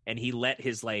personality, and he let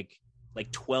his like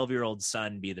 12-year-old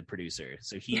son be the producer.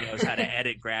 So he knows how to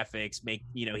edit graphics,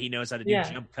 he knows how to do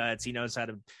jump cuts. He knows how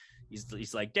to,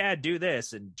 he's like, Dad, do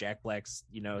this. And Jack Black's,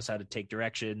 knows how to take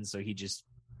directions. So he just,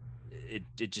 it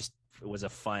was a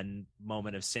fun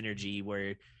moment of synergy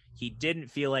where he didn't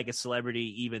feel like a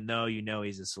celebrity, even though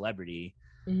he's a celebrity.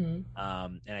 And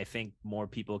I think more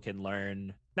people can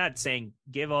learn, not saying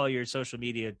give all your social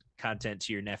media content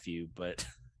to your nephew, but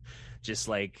just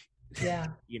like,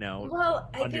 well,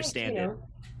 I understand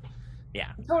think,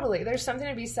 totally. There's something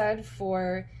to be said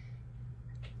for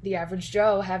the average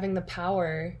Joe having the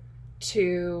power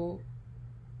to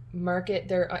market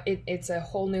their, it's a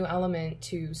whole new element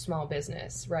to small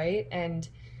business, right? And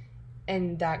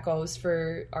that goes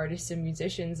for artists and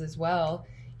musicians as well.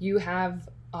 You have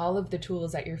all of the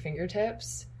tools at your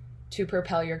fingertips to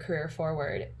propel your career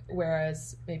forward,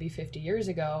 whereas maybe 50 years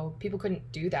ago, people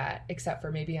couldn't do that except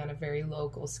for maybe on a very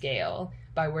local scale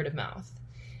by word of mouth.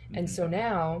 And so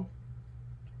now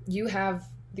you have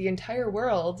the entire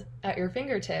world at your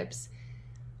fingertips,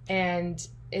 and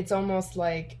it's almost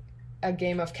like a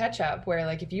game of catch up, where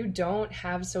like if you don't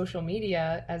have social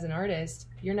media as an artist,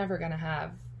 you're never going to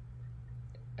have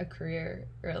a career,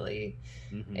 really.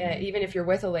 Even if you're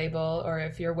with a label, or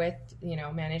if you're with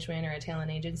management or a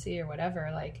talent agency or whatever,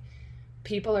 like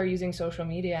people are using social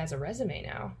media as a resume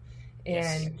now,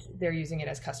 and they're using it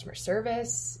as customer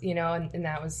service, and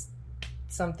that was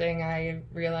something I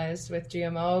realized with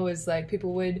GMO, was like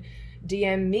people would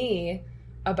DM me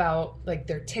about like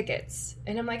their tickets,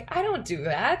 and I'm like, I don't do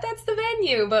that, that's the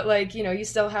venue. But like, you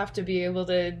still have to be able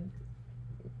to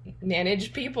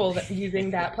manage people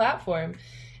using that platform.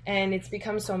 And it's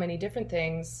become so many different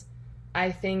things.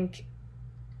 I think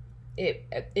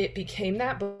it became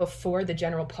that before the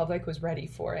general public was ready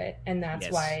for it. And that's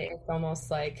why it's almost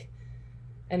like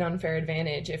an unfair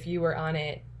advantage if you were on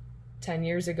it 10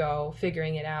 years ago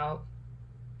figuring it out.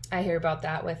 I hear about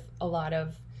that with a lot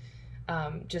of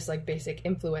just like basic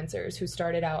influencers who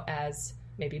started out as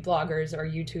maybe bloggers or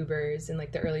YouTubers in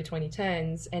like the early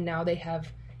 2010s, and now they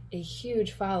have a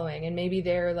huge following, and maybe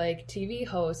they're like TV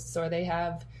hosts, or they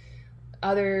have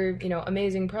other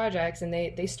amazing projects, and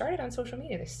they started on social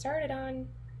media, they started on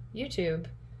YouTube,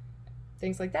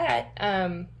 things like that,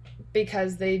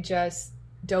 because they just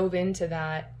dove into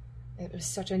that. It was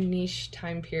such a niche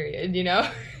time period,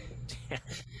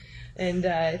 and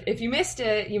if you missed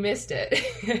it, you missed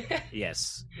it.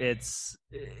 Yes, it's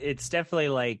definitely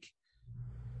like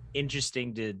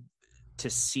interesting to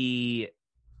see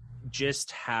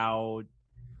just how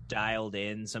dialed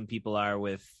in some people are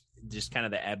with just kind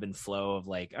of the ebb and flow of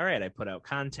like, all right, I put out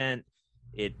content,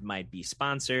 it might be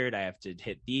sponsored, I have to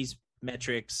hit these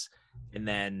metrics, and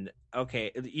then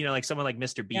okay, like someone like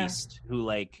Mr. Beast, who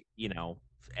like,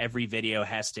 every video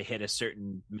has to hit a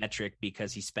certain metric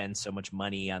because he spends so much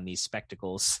money on these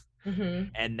spectacles.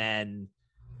 And then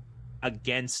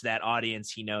against that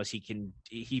audience, he knows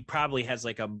he probably has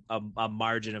like a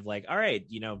margin of like, all right,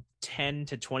 10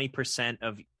 to 20%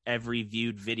 of every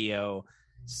viewed video,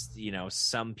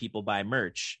 some people buy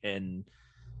merch. And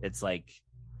it's like,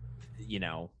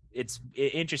 it's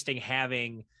interesting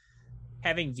having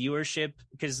viewership,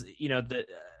 because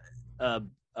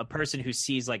a person who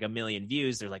sees like 1 million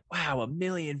views, they're like, wow, 1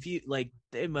 million views, like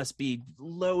they must be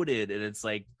loaded. And it's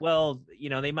like, well,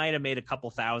 they might have made a couple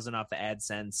thousand off the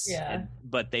AdSense,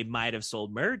 but they might have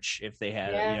sold merch if they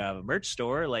had have a merch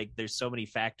store. Like there's so many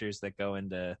factors that go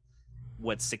into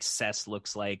what success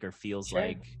looks like or feels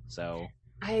like. So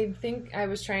I think I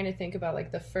was trying to think about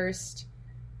like the first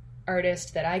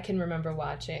artist that I can remember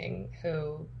watching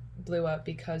who blew up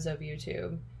because of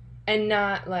YouTube, and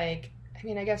not like, I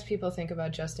mean, I guess people think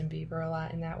about Justin Bieber a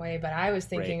lot in that way, but I was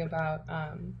thinking about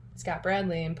Scott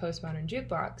Bradley and Postmodern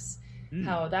Jukebox,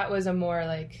 how that was a more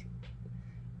like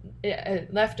a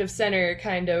left of center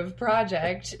kind of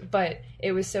project, but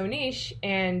it was so niche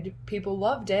and people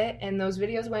loved it, and those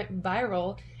videos went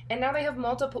viral, and now they have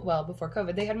multiple, well, before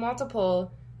COVID, they had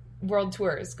multiple world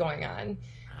tours going on,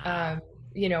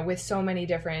 with so many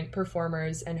different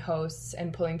performers and hosts,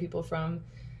 and pulling people from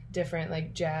different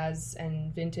like jazz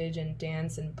and vintage and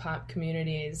dance and pop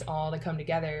communities all to come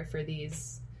together for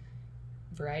these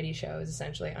variety shows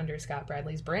essentially under Scott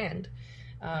Bradley's brand,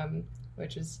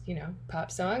 which is, you know,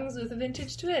 pop songs with a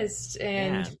vintage twist.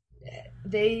 And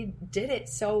they did it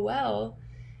so well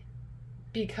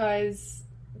because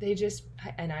they just,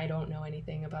 and I don't know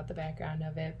anything about the background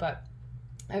of it, but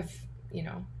I've, you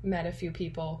know, met a few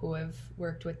people who have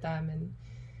worked with them, and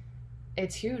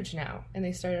it's huge now, and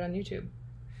they started on YouTube.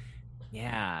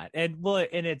 Yeah. And well,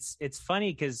 and it's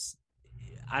funny because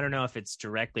I don't know if it's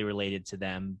directly related to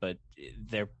them, but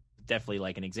they're definitely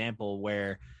like an example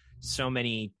where so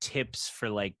many tips for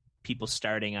like people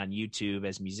starting on YouTube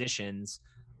as musicians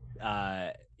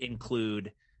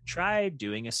include try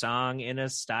doing a song in a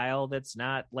style that's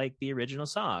not like the original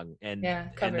song. And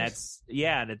that's,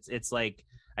 and it's like,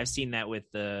 I've seen that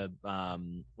with the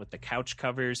couch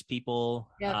covers people.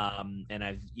 And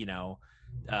I've, you know,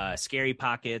 Scary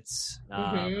Pockets,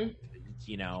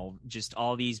 you know, just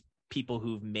all these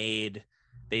people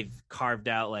they've carved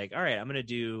out like, all right, I'm going to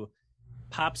do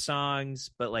pop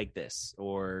songs, but like this,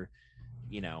 or,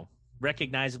 you know,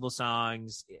 recognizable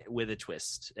songs with a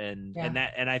twist. And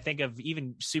I think of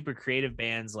even super creative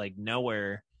bands like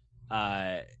Nowhere,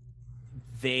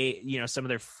 they, you know, some of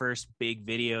their first big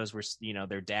videos were, you know,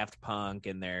 their Daft Punk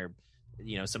and their,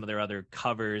 you know, some of their other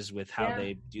covers with how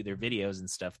they do their videos and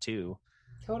stuff too.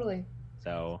 Totally.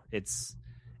 So it's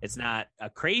not a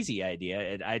crazy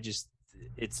idea.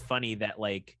 It's funny that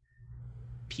like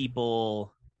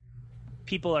people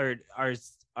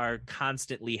are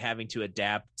constantly having to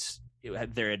adapt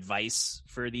their advice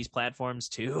for these platforms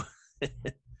too.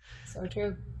 So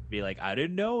true. Be like, I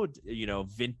didn't know, you know,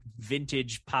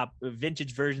 vintage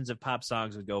versions of pop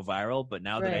songs would go viral, but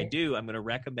now that I do, I'm going to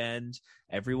recommend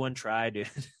everyone try to.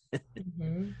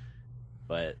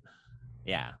 But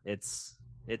yeah, it's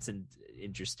an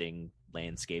interesting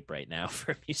landscape right now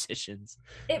for musicians.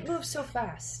 It moves so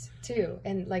fast too,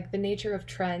 and like the nature of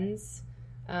trends,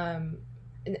 and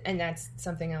that's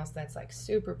something else that's like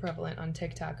super prevalent on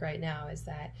TikTok right now, is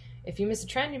that if you miss a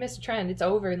trend, you miss a trend. It's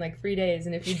over in like 3 days,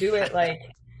 and if you do it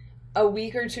like a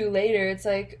week or two later, it's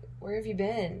like, where have you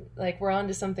been? Like, we're on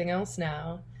to something else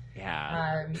now.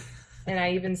 And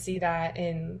I even see that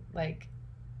in like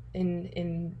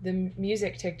in the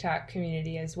music TikTok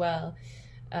community as well.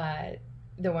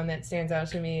 The one that stands out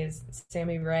to me is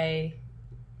Sammy Ray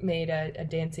made a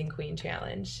Dancing Queen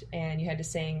challenge, and you had to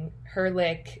sing her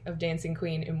lick of Dancing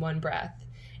Queen in one breath.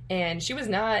 And she was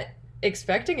not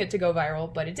expecting it to go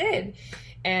viral, but it did.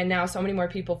 And now so many more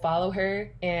people follow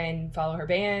her and follow her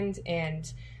band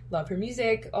and love her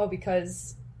music, all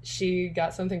because she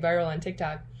got something viral on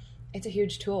TikTok. It's a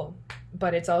huge tool,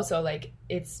 but it's also like,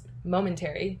 it's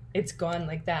momentary. It's gone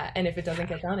like that. And if it doesn't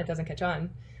catch on, it doesn't catch on.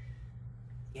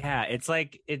 Yeah, it's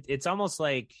like it's almost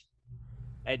like,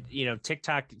 you know,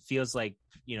 TikTok feels like,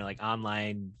 you know, like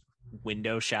online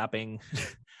window shopping.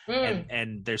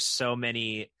 and there's so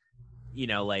many, you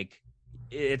know, like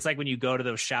it's like when you go to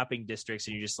those shopping districts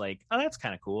and you're just like, oh, that's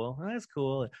kind of cool. Oh, that's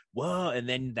cool. Whoa. And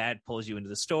then that pulls you into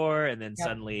the store, and then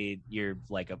suddenly you're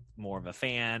like more of a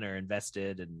fan or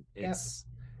invested. And it's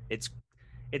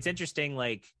interesting,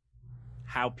 like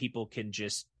how people can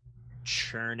just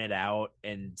churn it out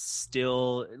and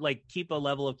still like keep a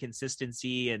level of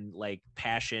consistency and like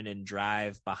passion and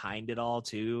drive behind it all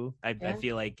too. I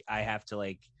feel like I have to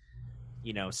like,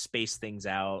 you know, space things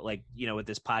out. Like, you know, with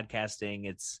this podcasting,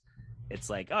 it's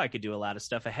like, oh, I could do a lot of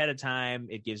stuff ahead of time.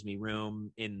 It gives me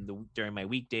room during my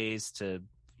weekdays to,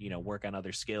 you know, work on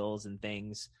other skills and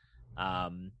things.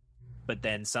 But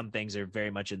then some things are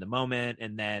very much in the moment.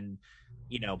 And then,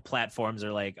 you know, platforms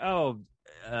are like, oh,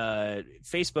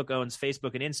 Facebook owns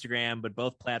Facebook and Instagram, but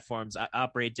both platforms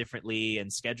operate differently, and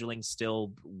scheduling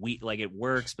still like it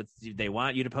works, but they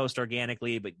want you to post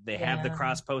organically, but they have the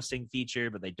cross posting feature,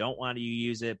 but they don't want you to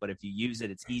use it. But if you use it,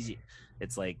 it's easy.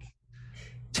 It's like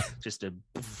just a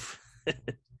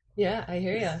yeah, I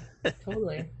hear you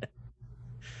totally.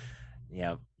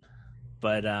 Yeah,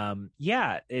 but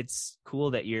yeah, it's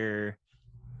cool that you're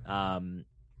I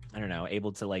don't know,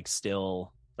 able to like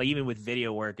still, like, even with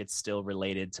video work, it's still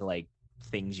related to like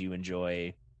things you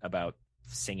enjoy about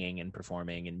singing and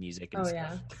performing and music and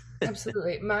stuff. Yeah,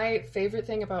 absolutely. My favorite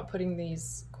thing about putting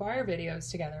these choir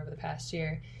videos together over the past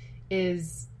year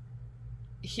is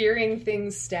hearing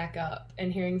things stack up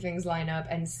and hearing things line up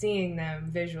and seeing them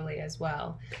visually as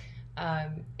well.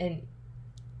 And,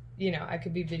 you know, I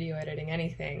could be video editing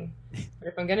anything, but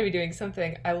if I'm going to be doing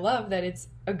something, I love that it's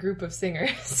a group of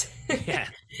singers. Yeah.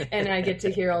 And I get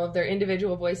to hear all of their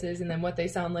individual voices and then what they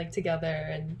sound like together,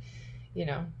 and, you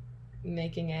know,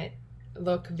 making it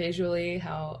look visually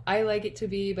how I like it to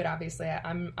be. But obviously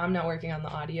I'm not working on the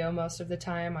audio most of the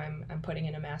time. I'm putting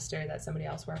in a master that somebody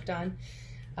else worked on.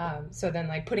 So then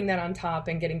like putting that on top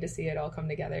and getting to see it all come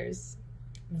together is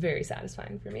very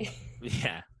satisfying for me.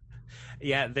 Yeah.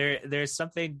 Yeah, there's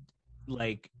something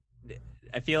like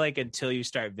I feel like until you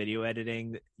start video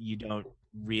editing, you don't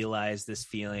realize this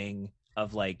feeling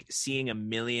of like seeing a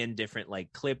million different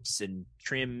like clips and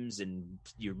trims and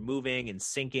you're moving and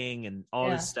syncing and all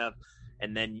Yeah. this stuff.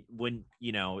 And then when,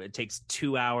 it takes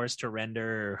 2 hours to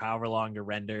render or however long to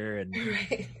render.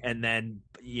 Right. And then,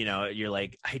 you're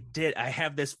like, I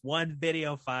have this one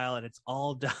video file and it's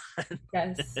all done.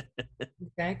 Yes,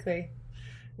 exactly.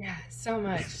 Yeah, so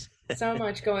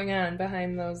much going on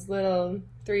behind those little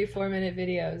 3-4 minute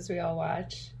videos we all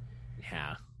watch.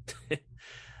 Yeah. For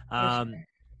um,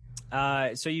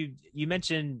 sure. So you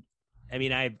mentioned, I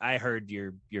mean, I heard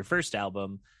your first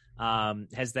album.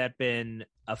 Has that been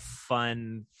a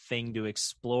fun thing to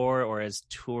explore, or has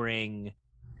touring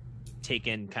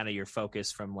taken kind of your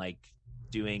focus from like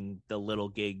doing the little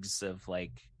gigs of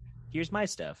like, here's my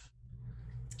stuff,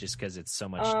 just because it's so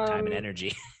much time and Um,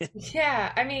 energy?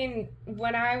 yeah, I mean,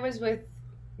 when I was with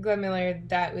Glenn Miller,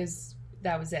 that was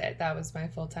it. That was my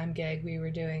full-time gig. We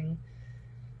were doing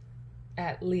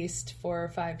at least 4 or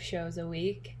 5 shows a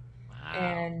week, Wow.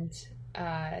 and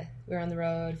we were on the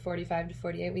road 45 to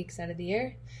 48 weeks out of the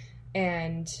year.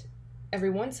 And every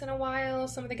once in a while,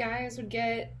 some of the guys would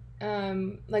get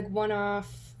like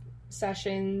one-off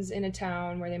sessions in a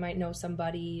town where they might know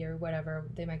somebody or whatever.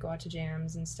 They might go out to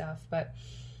jams and stuff. But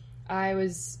I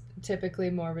was typically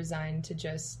more resigned to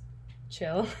just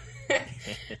chill.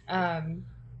 um,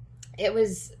 it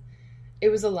was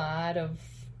a lot of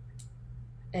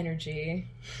energy,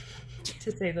 to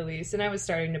say the least, and I was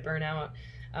starting to burn out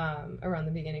around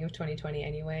the beginning of 2020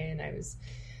 anyway, and I was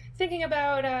thinking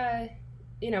about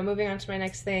moving on to my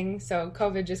next thing. So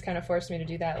COVID just kind of forced me to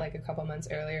do that like a couple months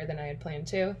earlier than I had planned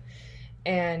to.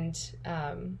 And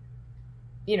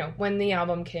when the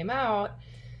album came out,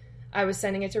 I was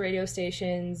sending it to radio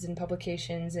stations and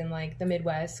publications in like the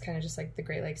Midwest, kind of just like the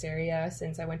Great Lakes area,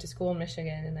 since I went to school in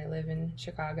Michigan and I live in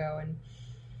Chicago. And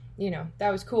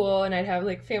that was cool. And I'd have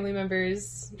like family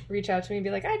members reach out to me and be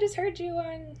like, I just heard you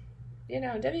on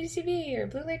WCB or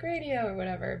Blue Lake Radio or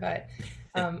whatever. But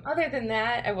other than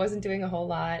that, I wasn't doing a whole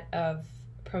lot of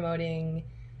promoting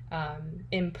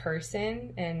in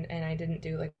person, and I didn't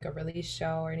do like a release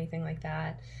show or anything like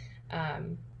that.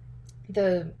 Um,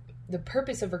 the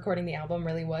purpose of recording the album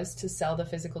really was to sell the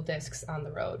physical discs on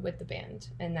the road with the band,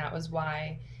 and that was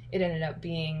why it ended up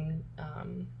being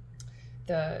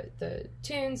the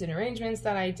tunes and arrangements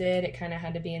that I did. It kind of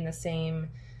had to be in the same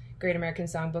Great American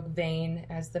Songbook vein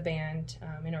as the band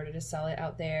in order to sell it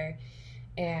out there,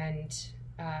 and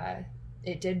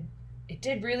it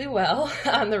did really well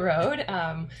on the road,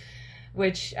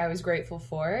 which I was grateful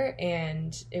for,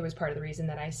 and it was part of the reason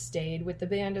that I stayed with the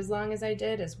band as long as I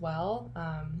did as well,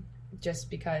 just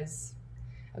because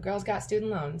a girl's got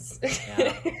student loans.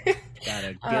 Yeah.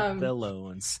 Gotta get the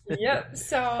loans. Yep.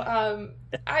 So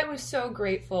I was so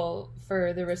grateful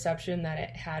for the reception that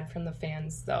it had from the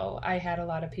fans, though. I had a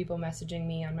lot of people messaging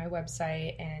me on my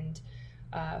website and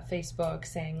Facebook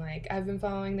saying, like, I've been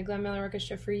following the Glenn Miller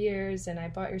Orchestra for years, and I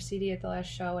bought your CD at the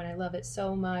last show, and I love it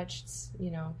so much.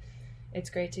 It's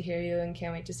great to hear you, and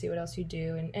can't wait to see what else you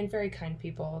do. And very kind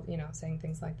people, saying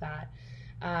things like that.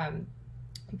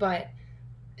 But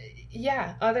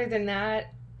yeah, other than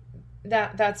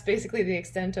that's basically the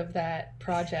extent of that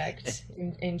project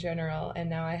in general. And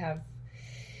now I have,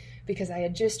 because I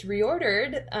had just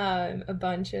reordered a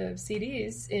bunch of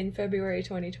CDs in February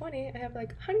 2020, I have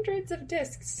like hundreds of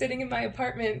discs sitting in my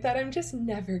apartment that I'm just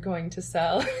never going to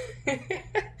sell.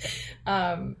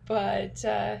 But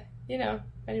if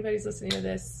anybody's listening to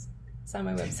this, it's on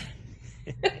my website.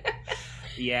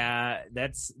 Yeah,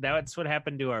 that's what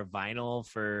happened to our vinyl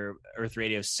for Earth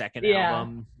Radio's second Yeah.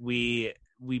 album. We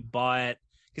bought,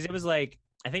 because it was like,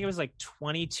 I think it was like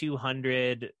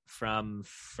 2,200 from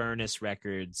Furnace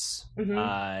Records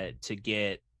to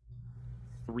get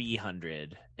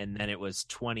 300, and then it was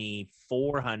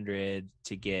 2,400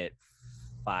 to get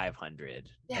 500.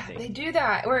 Yeah, they do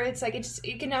that, where it's like it just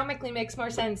economically makes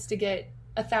more sense to get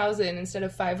 1,000 instead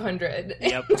of 500.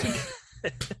 Yep.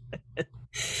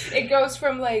 It goes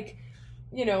from like,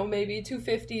 maybe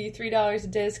 $2.50, $3 a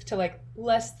disc to like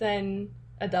less than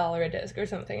 $1 a disc or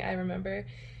something. I remember.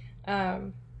 Yeah,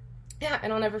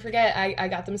 and I'll never forget. I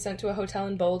got them sent to a hotel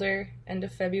in Boulder end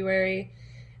of February,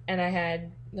 and I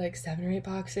had like 7 or 8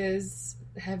 boxes,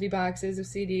 heavy boxes of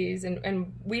CDs,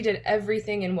 and we did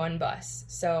everything in one bus.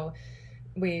 So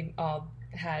we all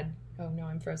had. Oh no,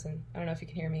 I'm frozen. I don't know if you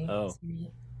can hear me. Oh, It's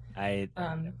me. I.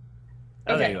 Okay.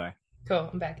 Oh, there you are. Cool,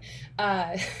 I'm back.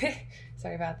 Uh,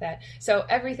 Sorry about that. So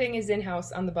everything is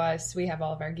in-house on the bus. We have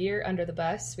all of our gear under the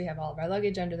bus. We have all of our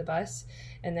luggage under the bus.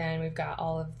 And then we've got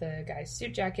all of the guys'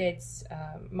 suit jackets,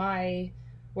 my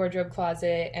wardrobe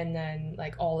closet, and then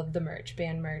like all of the merch,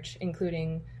 band merch,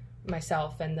 including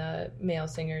myself and the male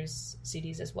singers'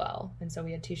 CDs as well. And so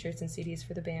we had t-shirts and CDs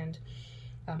for the band.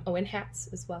 And hats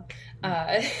as well.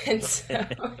 And so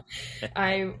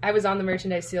I was on the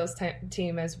merchandise sales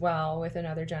team as well with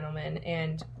another gentleman.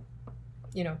 And,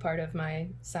 you know, part of my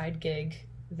side gig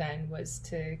then was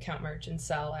to count merch and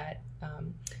sell at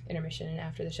intermission and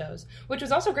after the shows, which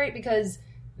was also great because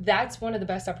that's one of the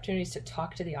best opportunities to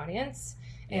talk to the audience.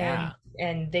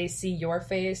 And they see your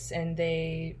face and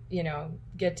they, you know,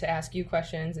 get to ask you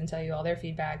questions and tell you all their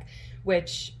feedback,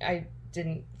 which I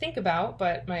didn't think about,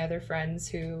 but my other friends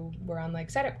who were on like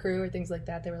setup crew or things like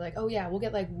that, they were like, oh yeah, we'll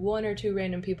get like one or two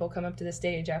random people come up to the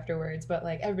stage afterwards, but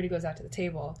like everybody goes out to the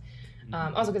table.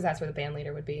 Also because that's where the band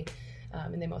leader would be,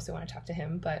 and they mostly want to talk to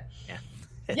him, but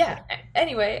yeah.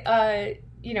 Anyway,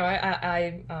 you know,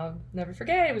 I'll never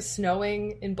forget, it was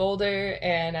snowing in Boulder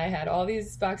and I had all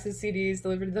these boxes of CDs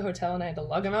delivered to the hotel and I had to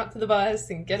lug them out to the bus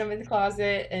and get them in the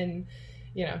closet, and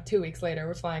you know, 2 weeks later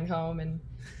we're flying home. And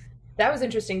that was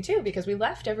interesting too because we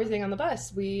left everything on the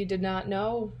bus. We did not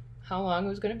know how long it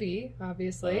was going to be,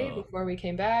 obviously, before we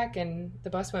came back, and the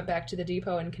bus went back to the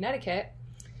depot in Connecticut.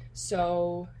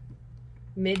 So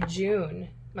mid-June,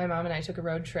 my mom and I took a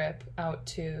road trip out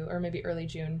to, or maybe early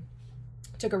June,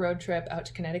 took a road trip out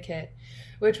to Connecticut,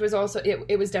 which was also,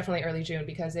 it was definitely early June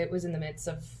because it was in the midst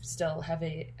of still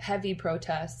heavy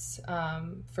protests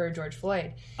for George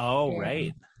Floyd. Oh, and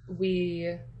right.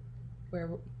 Where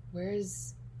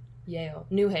is Yale?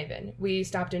 New Haven. We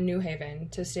stopped in New Haven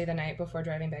to stay the night before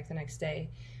driving back the next day.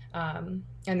 And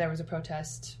there was a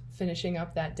protest finishing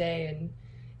up that day, and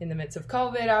in the midst of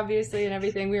COVID, obviously, and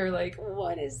everything, we were like,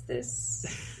 what is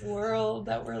this world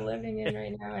that we're living in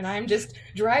right now? And I'm just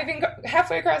driving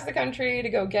halfway across the country to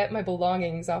go get my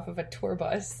belongings off of a tour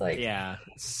bus. Like, yeah.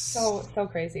 So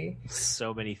crazy.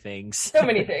 So many things. So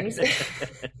many things.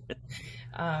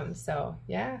 So,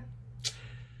 yeah.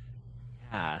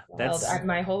 Yeah.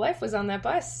 My whole life was on that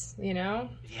bus, you know?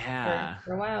 Yeah.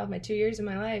 For a while. My 2 years of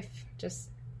my life, just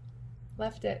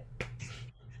left it.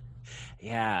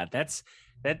 Yeah, that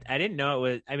I didn't know it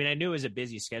was. I mean, I knew it was a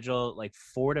busy schedule, like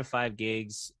 4 to 5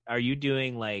 gigs. Are you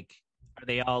doing like? Are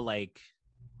they all like?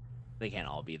 They can't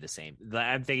all be the same.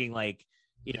 I'm thinking like,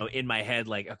 you know, in my head,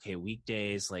 like, okay,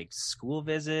 weekdays, like school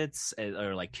visits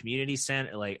or like community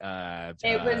center, like.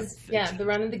 It was the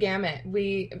run of the gamut.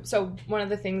 So one of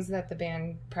the things that the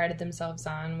band prided themselves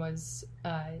on was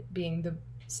being the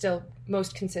still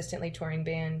most consistently touring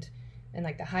band and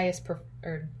like the highest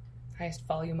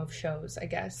volume of shows, I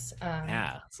guess.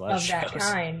 It's a lot of that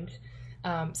kind.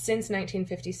 Since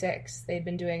 1956, they'd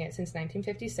been doing it since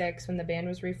 1956 when the band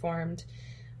was reformed,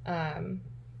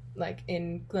 like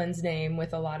in Glenn's name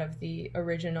with a lot of the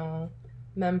original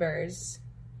members.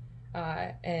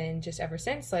 And just ever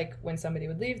since, like when somebody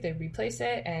would leave, they'd replace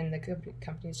it, and the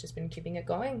company's just been keeping it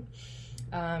going.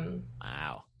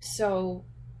 Wow. So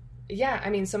yeah, I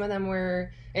mean, some of them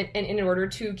were, and in order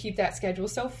to keep that schedule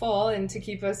so full and to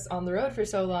keep us on the road for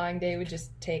so long, they would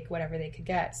just take whatever they could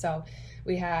get. So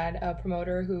we had a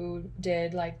promoter who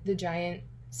did like the giant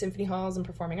symphony halls and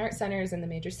performing arts centers in the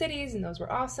major cities, and those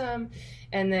were awesome.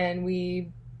 And then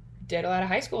we did a lot of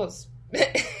high schools.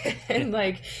 And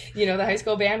like, you know, the high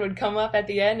school band would come up at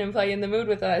the end and play In the Mood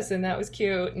with us, and that was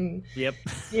cute. And yep.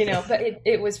 You know, but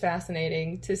it was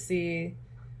fascinating to see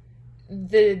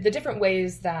the different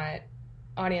ways that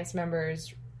audience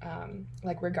members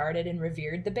like regarded and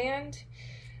revered the band.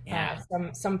 Yeah.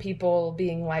 Some people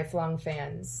being lifelong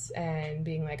fans and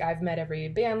being like, I've met every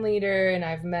band leader, and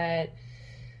I've met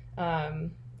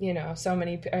you know, so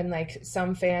many, and like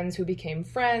some fans who became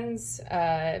friends,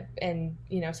 and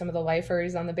you know, some of the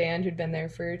lifers on the band who'd been there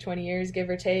for 20 years, give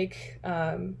or take,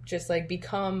 just like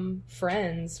become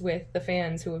friends with the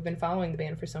fans who have been following the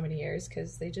band for so many years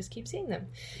because they just keep seeing them.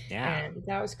 Yeah. And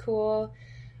that was cool.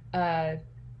 Yeah,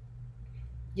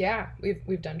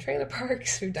 we've done trailer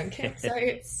parks, we've done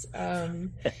campsites,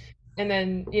 and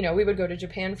then, you know, we would go to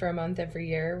Japan for a month every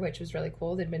year, which was really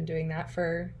cool. They'd been doing that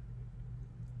for,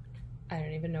 I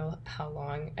don't even know how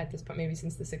long at this point, maybe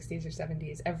since the 60s or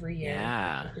 70s, every year.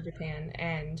 Yeah. To Japan,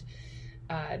 and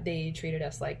they treated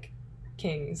us like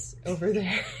kings over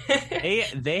there.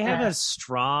 They have a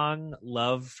strong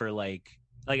love for like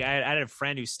I had a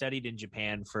friend who studied in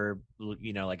Japan for,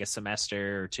 you know, like a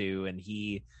semester or two, and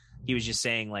he was just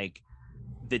saying like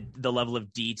the level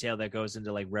of detail that goes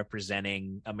into like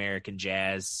representing American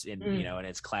jazz in in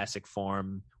its classic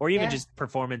form, or even just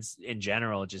performance in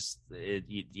general.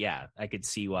 I could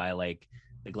see why like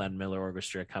the Glenn Miller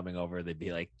Orchestra coming over, they'd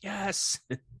be like, yes,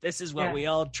 this is what we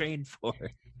all trained for.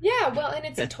 Yeah, well, and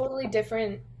it's a totally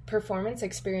different performance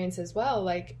experience as well.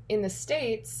 Like in the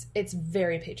States, it's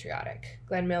very patriotic.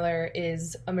 Glenn Miller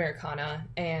is Americana,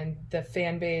 and the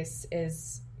fan base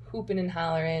is hooping and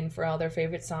hollering for all their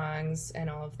favorite songs and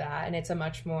all of that. And it's a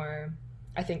much more,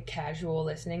 I think, casual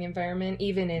listening environment,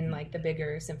 even in like the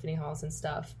bigger symphony halls and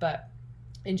stuff. But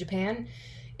in Japan,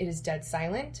 it is dead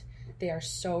silent. They are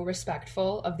so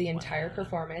respectful of the entire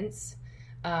performance.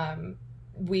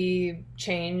 We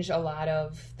change a lot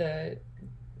of the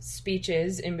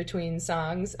speeches in between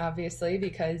songs, obviously,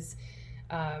 because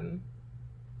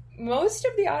most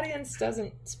of the audience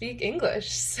doesn't speak English.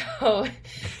 So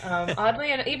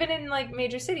oddly, and even in like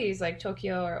major cities like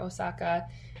Tokyo or Osaka,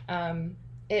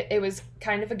 it was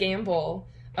kind of a gamble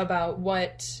about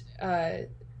what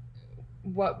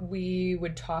we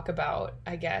would talk about,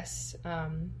 I guess,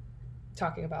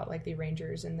 talking about like the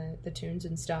arrangers and the tunes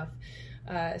and stuff.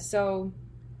 So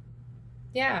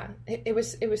yeah, it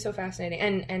was so fascinating,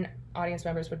 and audience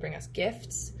members would bring us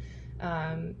gifts,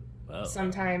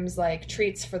 sometimes like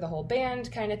treats for the whole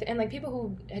band kind of and like people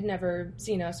who had never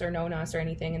seen us or known us or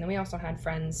anything. And then we also had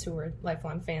friends who were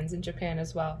lifelong fans in Japan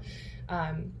as well,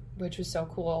 which was so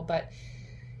cool. But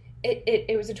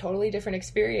it was a totally different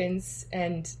experience,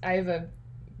 and I have a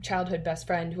childhood best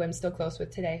friend who I'm still close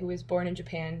with today, who was born in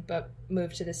Japan but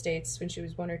moved to the States when she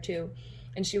was 1 or 2.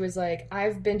 And she was like,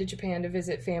 I've been to Japan to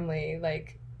visit family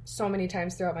like so many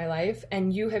times throughout my life,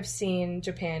 and you have seen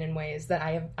Japan in ways that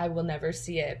I will never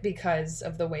see it because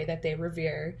of the way that they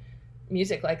revere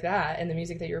music like that and the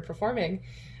music that you're performing.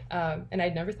 And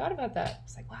I'd never thought about that.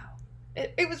 It's like, wow.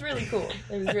 It was really cool.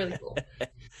 It was really cool.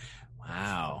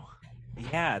 Wow.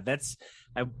 Yeah, that's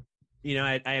I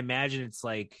imagine it's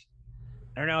like,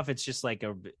 I don't know if it's just like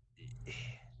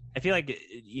I feel like,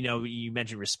 you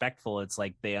mentioned respectful. It's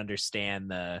like they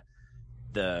understand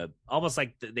the almost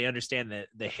like they understand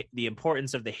the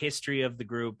importance of the history of the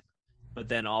group, but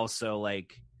then also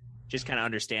like just kind of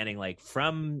understanding like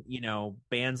from,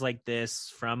 bands like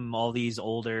this, from all these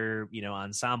older,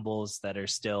 ensembles that are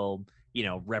still,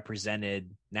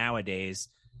 represented nowadays.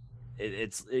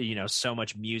 It's, so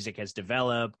much music has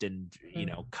developed and,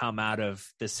 come out of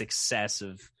the success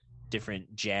of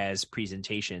different jazz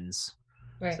presentations.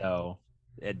 Right. So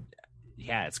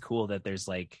it's cool that there's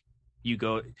like, you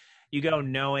go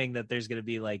knowing that there's going to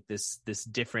be like this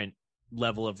different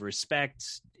level of respect.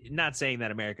 Not saying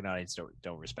that American audience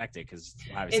don't respect it, because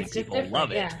obviously people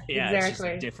love it. Yeah, exactly.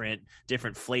 It's just a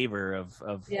different flavor of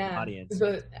audience.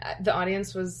 The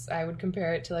audience was, I would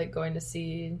compare it to like going to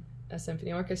see a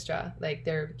symphony orchestra. Like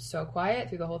they're so quiet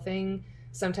through the whole thing.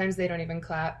 Sometimes they don't even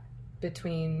clap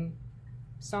between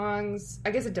songs.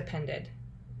 I guess it depended.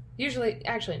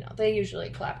 Actually no, they usually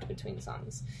clapped between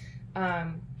songs.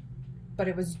 But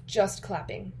it was just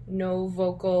clapping. No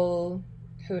vocal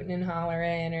hooting and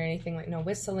hollering or anything, like no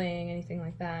whistling, anything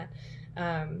like that.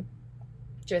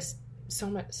 Just so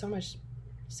much,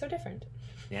 so different.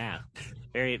 Yeah.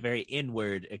 Very, very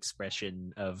inward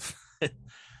expression of, yes.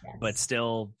 But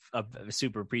still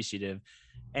super appreciative.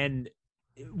 And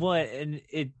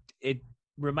it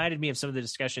reminded me of some of the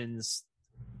discussions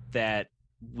that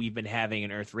we've been having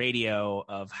in Earth Radio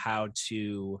of how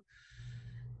to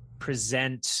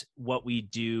present what we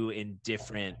do in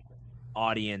different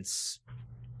audience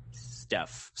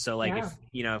stuff. So like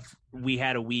if we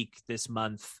had a week this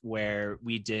month where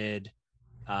we did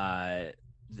what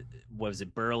was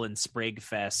it, Berlin Sprague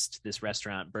Fest, this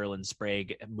restaurant Berlin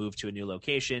Sprague moved to a new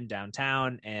location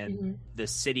downtown, and the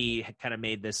city had kind of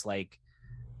made this like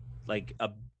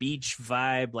a beach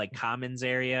vibe, like commons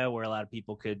area where a lot of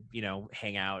people could,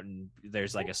 hang out, and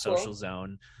there's like a social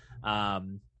zone.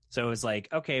 So it was like,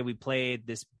 okay, we played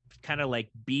this kind of like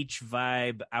beach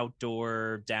vibe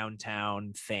outdoor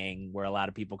downtown thing where a lot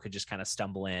of people could just kind of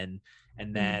stumble in.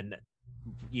 And then,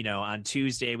 on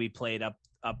Tuesday we played up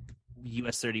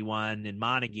US 31 in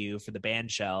Montague for the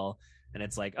band shell. And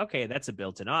it's like, okay, that's a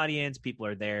built-in audience. People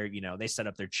are there, they set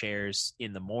up their chairs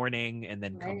in the morning and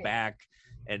then come back.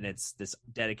 And it's this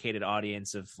dedicated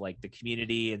audience of like the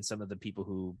community and some of the people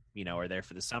who, are there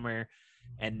for the summer.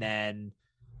 And then,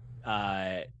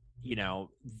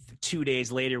 2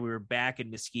 days later, we were back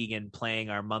in Muskegon playing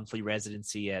our monthly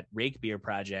residency at Rake Beer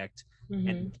Project.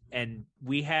 And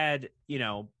we had,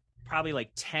 probably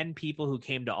like 10 people who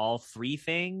came to all three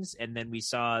things. And then we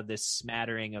saw this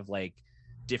smattering of like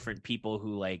different people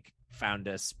who like found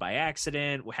us by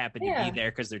accident, happened to be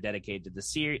there because they're dedicated to the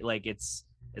series. Like it's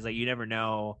like you never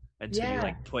know until you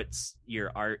like puts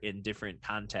your art in different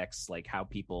contexts, like how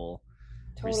people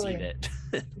receive it.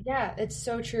 Yeah, it's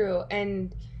so true.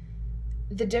 And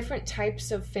the different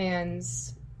types of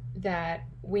fans that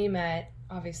we met,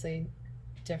 obviously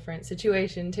different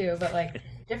situation too, but like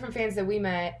different fans that we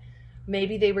met,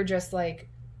 maybe they were just like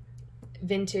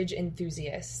vintage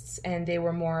enthusiasts and they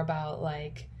were more about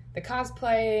like the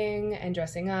cosplaying and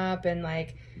dressing up and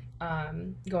like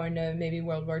going to maybe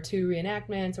World War II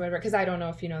reenactments or whatever. Because I don't know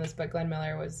if you know this, but Glenn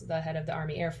Miller was the head of the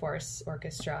Army Air Force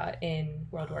Orchestra in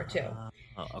World War II.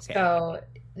 Okay. So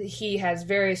he has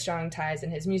very strong ties,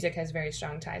 and his music has very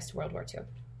strong ties to World War II.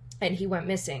 And he went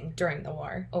missing during the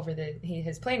war.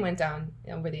 His plane went down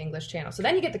over the English Channel. So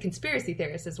then you get the conspiracy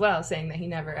theorists as well, saying that he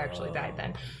never actually died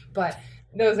then. But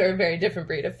those are a very different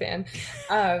breed of fan.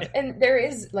 And there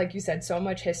is, like you said, so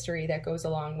much history that goes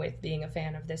along with being a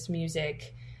fan of this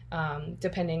music,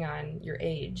 depending on your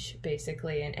age,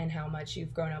 basically, and how much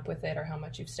you've grown up with it or how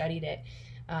much you've studied it.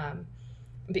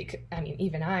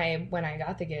 Even when I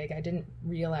got the gig, I didn't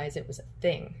realize it was a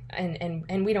thing.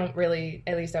 And we don't really,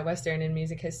 at least at Western in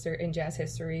music history, in jazz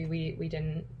history, we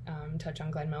didn't touch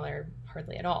on Glenn Miller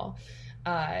hardly at all.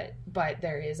 But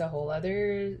there is a whole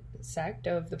other sect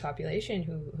of the population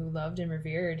who loved and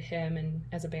revered him and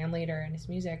as a band leader and his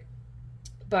music.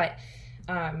 But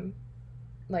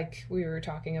like we were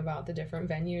talking about the different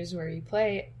venues where you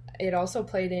play, it also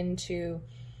played into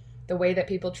the way that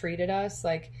people treated us,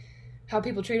 like how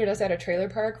people treated us at a trailer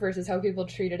park versus how people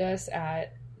treated us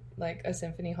at like a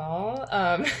symphony hall.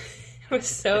 It was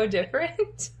so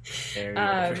different.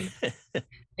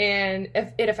 And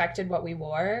it affected what we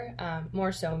wore,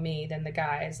 more so me than the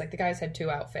guys. Like the guys had two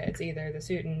outfits, either the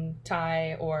suit and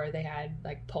tie or they had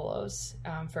like polos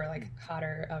for like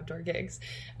hotter outdoor gigs.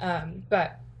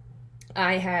 But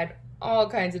I had all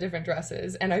kinds of different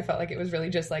dresses, and I felt like it was really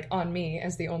just like on me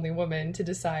as the only woman to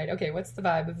decide, okay, what's the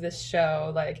vibe of this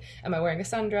show? Like, am I wearing a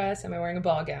sundress? Am I wearing a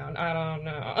ball gown? I don't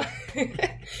know.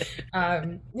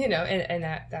 And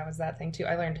that was that thing too.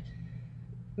 I learned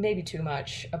maybe too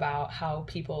much about how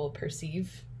people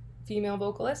perceive female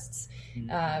vocalists.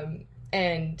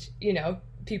 And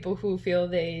people who feel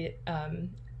they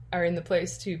are in the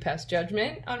place to pass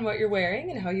judgment on what you're wearing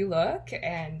and how you look,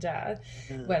 and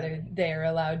whether they're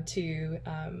allowed to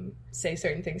say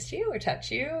certain things to you or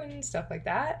touch you and stuff like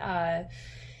that.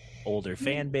 Older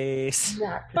fan base.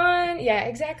 Not fun. Yeah,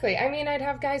 exactly. I mean, I'd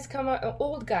have guys come up,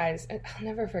 old guys. I'll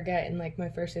never forget, in like my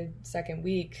first or second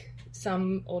week,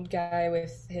 some old guy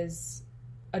with his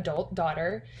adult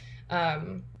daughter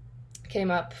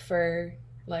came up for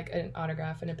like an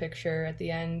autograph and a picture at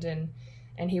the end, and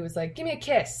he was like, give me a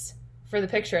kiss for the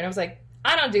picture. And I was like,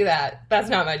 I don't do that. That's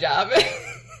not my job.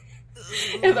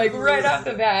 And like right off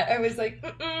the bat, I was like,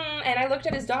 and I looked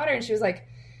at his daughter and she was like,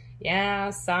 yeah,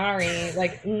 sorry.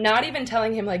 Like not even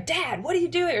telling him like, Dad, what are you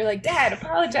doing? Or like, Dad,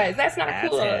 apologize. That's not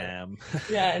cool.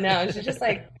 Yeah, no, she's just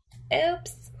like,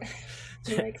 oops.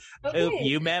 I'm like, okay. Oop,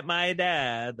 you met my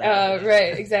dad.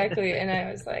 Right, exactly. And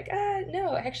I was like,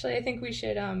 no, actually, I think we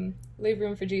should leave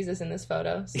room for Jesus in this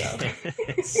photo. So,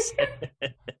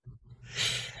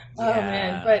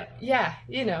 man, but yeah,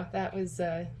 that was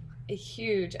a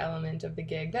huge element of the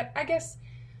gig. That I guess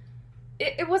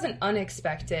it wasn't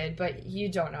unexpected, but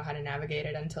you don't know how to navigate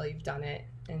it until you've done it,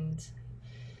 and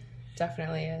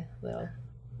definitely a little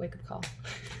wake-up call.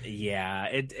 Yeah,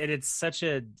 it's such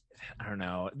a, I don't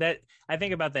know, that I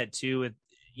think about that too with,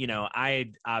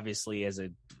 I obviously as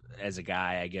a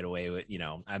guy, I get away with,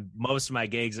 most of my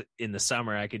gigs in the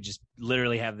summer, I could just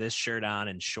literally have this shirt on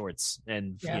and shorts,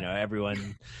 and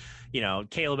everyone,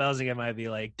 Caleb Elsingham might be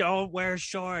like, don't wear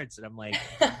shorts. And I'm like,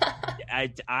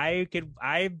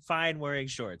 I'm fine wearing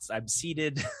shorts. I'm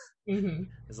seated. Mm-hmm.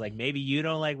 It's like, maybe you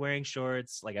don't like wearing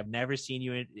shorts. Like I've never seen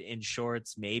you in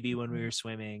shorts. Maybe when we were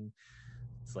swimming.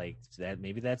 It's like that.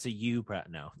 Maybe that's a you.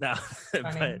 No.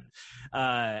 But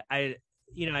I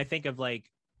think of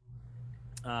like,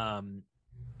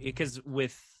 because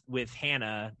with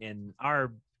Hannah in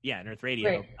our in Earth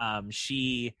Radio, right.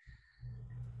 She,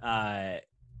 I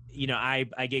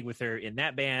gig with her in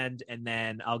that band, and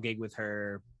then I'll gig with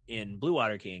her in Blue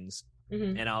Water Kings,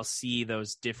 mm-hmm. and I'll see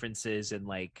those differences in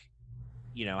like,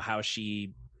 how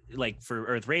she, like for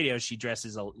Earth Radio, she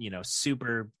dresses,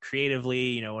 super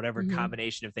creatively, whatever mm-hmm.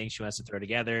 combination of things she wants to throw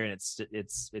together. And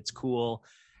it's cool.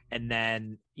 And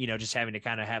then, just having to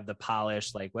kind of have the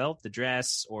polish, like, well, the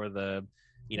dress or the,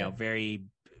 very,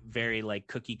 very like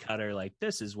cookie cutter, like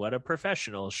this is what a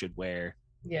professional should wear.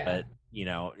 Yeah. But,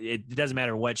 it doesn't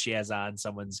matter what she has on.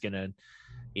 Someone's going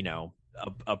to,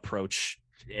 approach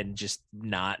and just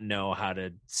not know how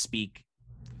to speak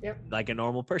like a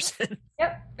normal person.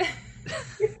 Yep.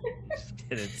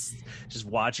 And it's just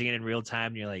watching it in real time.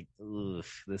 And you're like,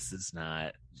 oof, this is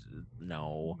not,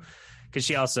 no. Because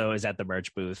she also is at the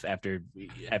merch booth after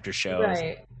shows.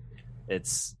 Right.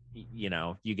 It's,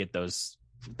 you get those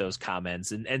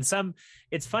comments and some,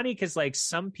 it's funny because like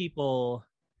some people,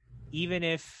 even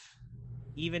if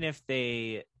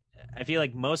they, I feel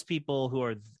like most people who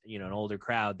are, an older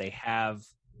crowd, they have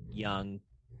young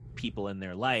people in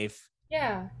their life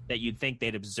that you'd think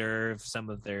they'd observe some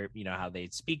of their, how they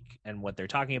speak and what they're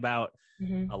talking about.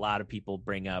 A lot of people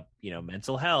bring up,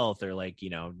 mental health or like,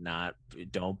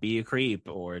 don't be a creep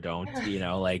or don't,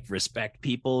 like respect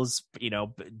people's,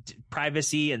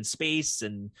 privacy and space.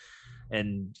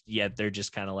 And yet they're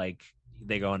just kind of like,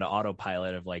 they go into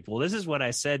autopilot of like, well, this is what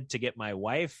I said to get my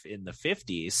wife in the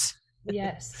 50s.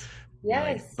 Yes.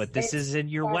 Like, but this isn't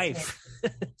your wife.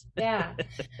 Yeah.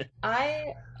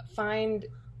 I find,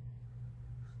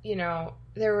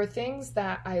 there were things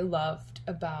that I loved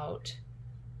about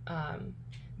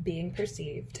being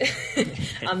perceived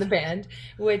on the band,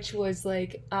 which was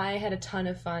like I had a ton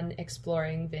of fun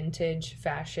exploring vintage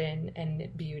fashion and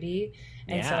beauty.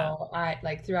 And so I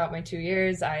like throughout my 2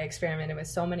 years, I experimented with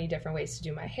so many different ways to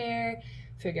do my hair,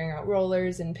 figuring out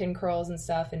rollers and pin curls and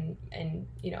stuff. And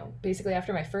basically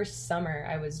after my first summer,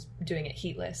 I was doing it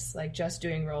heatless, like just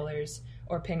doing rollers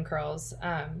or pin curls,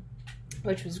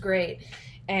 which was great.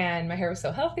 And my hair was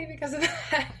so healthy because of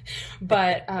that.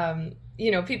 But,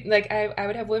 people like I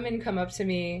would have women come up to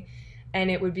me and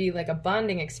it would be like a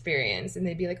bonding experience. And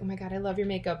they'd be like, oh my God, I love your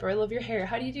makeup, or I love your hair.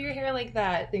 How do you do your hair like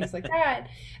that? Things like that.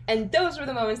 And those were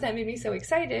the moments that made me so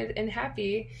excited and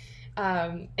happy.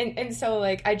 And so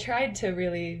like I tried to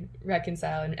really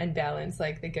reconcile and balance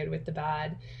like the good with the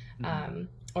bad,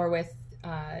 or with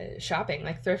shopping,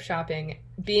 like thrift shopping.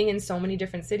 Being in so many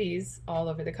different cities all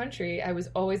over the country, I was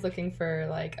always looking for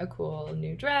like a cool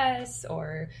new dress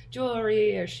or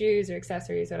jewelry or shoes or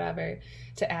accessories, whatever,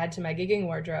 to add to my gigging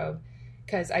wardrobe.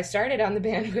 Because I started on the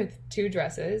band with 2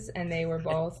 dresses and they were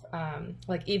both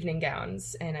like evening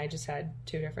gowns, and I just had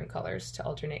 2 different colors to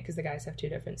alternate because the guys have 2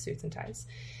 different suits and ties.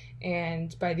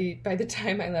 And by the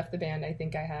time I left the band, I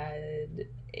think I had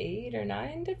 8 or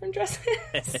 9 different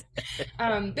dresses.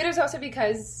 But it was also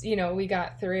because, we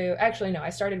got through... Actually, no,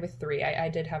 I started with 3. I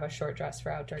did have a short dress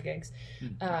for outdoor gigs.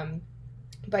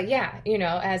 But yeah,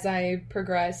 as I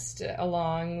progressed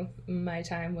along my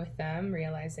time with them,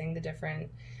 realizing the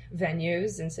different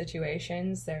venues and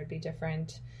situations, there would be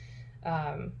different...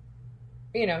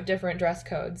 different dress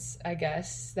codes, I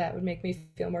guess, that would make me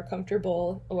feel more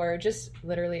comfortable, or just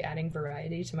literally adding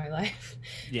variety to my life.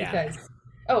 Yeah. Because,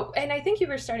 and I think you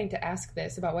were starting to ask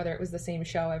this about whether it was the same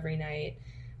show every night,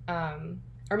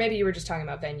 or maybe you were just talking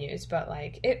about venues, but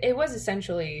like it was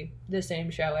essentially the same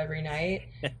show every night.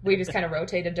 We just kind of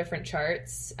rotated different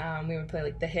charts. We would play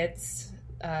like the hits,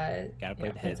 Gotta play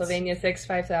the Pennsylvania hits. 6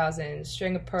 5000,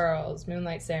 String of Pearls,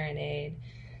 Moonlight Serenade,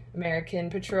 American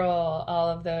Patrol, all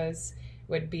of those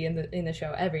would be in the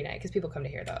show every night because people come to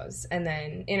hear those. And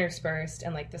then interspersed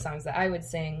and like the songs that I would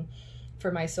sing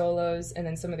for my solos, and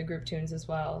then some of the group tunes as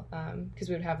well, because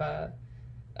we would have a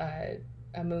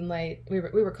moonlight, we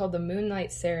were called the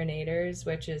Moonlight Serenaders,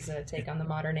 which is a take on the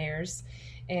Modern Airs,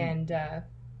 and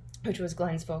which was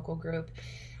Glenn's vocal group.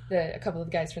 A couple of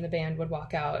guys from the band would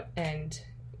walk out and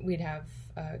we'd have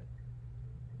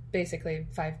basically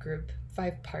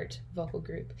 5-part vocal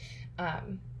group.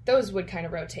 Those would kind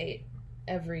of rotate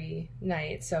every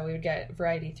night, so we would get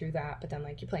variety through that, but then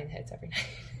like you're playing the hits every night.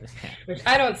 Which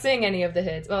I don't sing any of the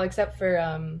hits, well, except for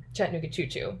Chattanooga Choo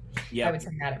Choo. Yep. I would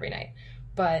sing that every night,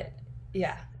 but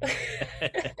yeah.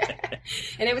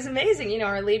 And it was amazing,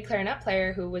 our lead clarinet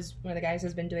player, who was one of the guys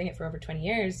who's been doing it for over 20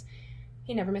 years,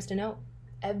 he never missed a note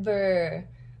ever.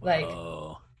 Like,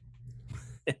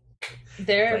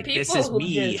 there are like, people this is who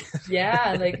me.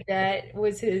 Like that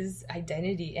was his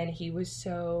identity, and he was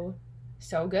so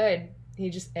good. He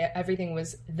just, everything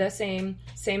was the same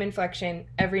inflection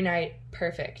every night,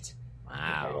 perfect.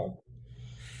 Wow.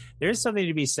 There's something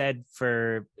to be said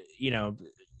for, in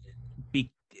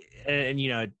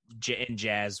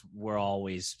jazz, we're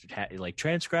always like,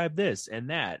 transcribe this and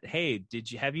that. Hey,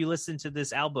 have you listened to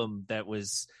this album that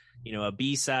was, a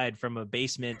B-side from a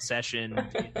basement session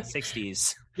in the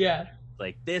 60s? Yeah.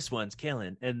 Like, this one's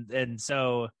killing. And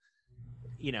so,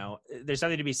 there's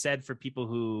something to be said for people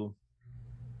who,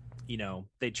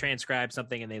 they transcribe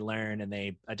something and they learn and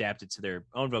they adapt it to their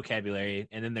own vocabulary.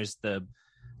 And then there's the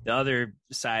other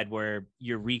side where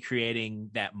you're recreating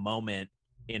that moment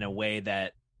in a way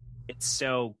that it's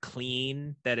so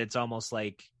clean that it's almost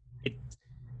like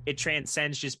it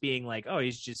transcends just being like, oh,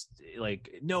 he's just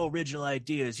like no original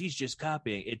ideas, he's just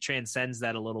copying. It transcends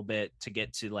that a little bit to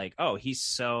get to like, oh, he's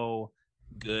so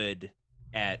good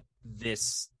at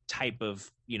this type of,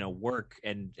 work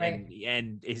and Right.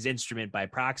 and his instrument by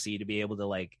proxy to be able to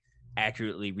like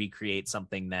accurately recreate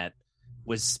something that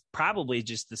was probably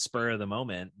just the spur of the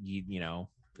moment.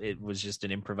 It was just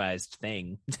an improvised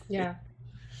thing. Yeah.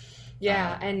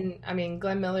 Yeah, and I mean,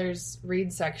 Glenn Miller's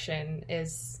reed section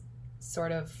is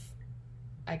sort of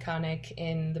iconic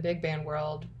in the big band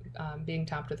world, being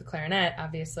topped with a clarinet.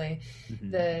 Obviously,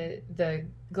 Mhm. the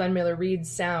Glenn Miller reed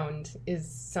sound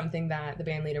is something that the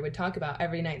band leader would talk about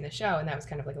every night in the show, and that was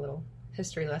kind of like a little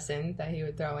history lesson that he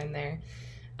would throw in there.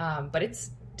 But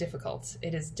it's difficult.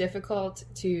 It is difficult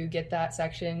to get that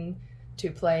section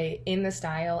to play in the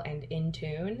style and in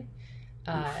tune,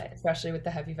 especially with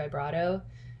the heavy vibrato.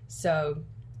 So,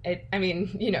 I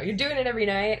mean, you're doing it every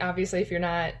night. Obviously, if you're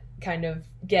not kind of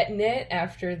getting it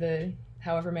after the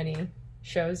however many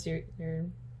shows you're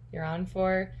on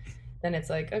for, then it's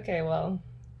like, okay, well,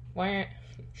 why aren't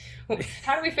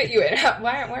how do we fit you in?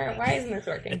 Why isn't this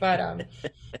working? But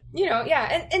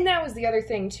yeah, and that was the other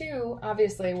thing too.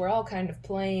 Obviously, we're all kind of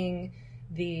playing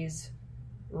these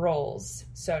roles,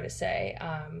 so to say.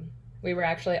 We were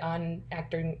actually on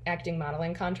acting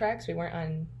modeling contracts. We weren't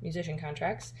on musician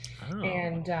contracts. Oh.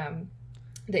 And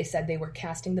they said they were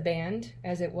casting the band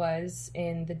as it was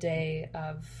in the day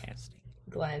of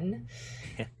Glenn,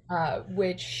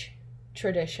 which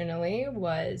traditionally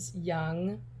was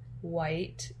young,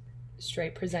 white,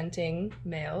 straight presenting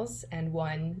males and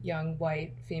one young,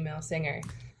 white female singer.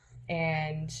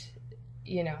 And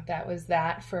that was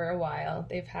that for a while.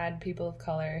 They've had people of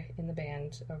color in the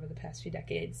band over the past few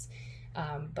decades,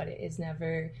 but it is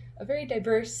never a very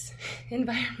diverse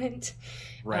environment.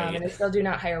 Right. And they still do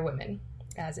not hire women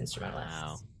as instrumentalists.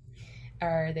 Wow.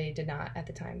 Or they did not at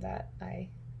the time that I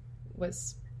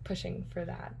was pushing for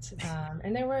that.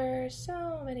 And there were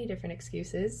so many different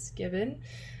excuses given.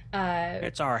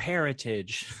 It's our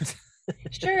heritage.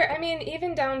 Sure. I mean,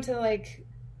 even down to like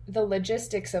the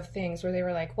logistics of things where they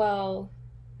were like, well,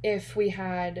 if we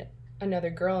had another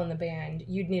girl in the band,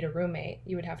 you'd need a roommate.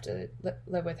 You would have to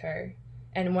live with her.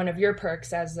 And one of your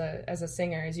perks as a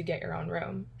singer is you get your own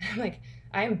room. I'm like,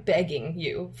 I'm begging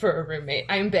you for a roommate.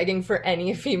 I'm begging for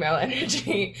any female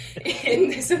energy in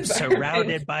this environment.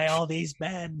 Surrounded by all these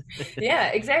men. Yeah,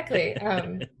 exactly.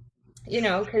 Because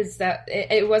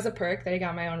it was a perk that I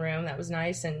got my own room. That was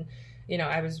nice. And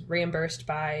I was reimbursed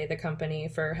by the company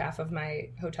for half of my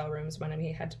hotel rooms when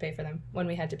we had to pay for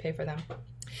them.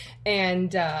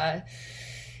 And,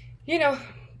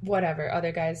 whatever,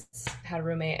 other guys had a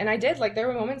roommate. And I did, like, there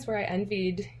were moments where I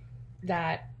envied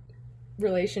that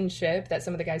relationship, that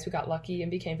some of the guys who got lucky and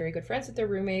became very good friends with their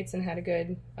roommates and had a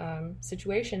good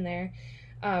situation there.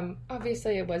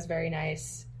 Obviously, it was very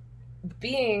nice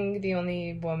being the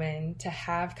only woman to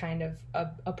have kind of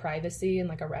a privacy and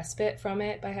like a respite from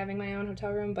it by having my own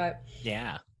hotel room. But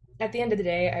yeah, at the end of the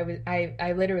day,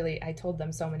 I told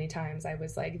them so many times, I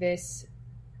was like, this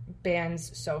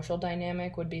band's social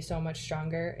dynamic would be so much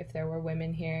stronger if there were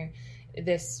women here.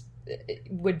 This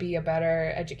would be a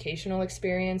better educational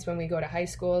experience when we go to high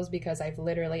schools, because I've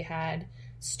literally had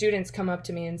students come up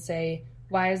to me and say,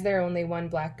 why is there only one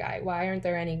black guy? Why aren't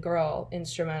there any girl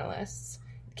instrumentalists?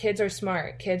 Kids are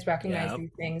smart. Kids recognize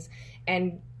these things.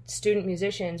 And student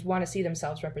musicians want to see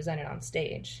themselves represented on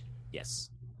stage. Yes.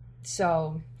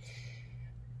 So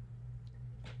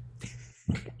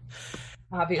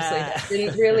obviously that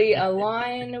didn't really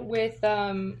align with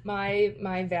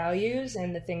my values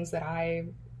and the things that I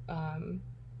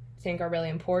think are really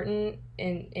important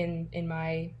in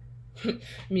my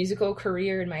musical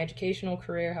career and my educational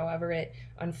career, however it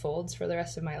unfolds for the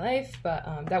rest of my life. But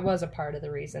that was a part of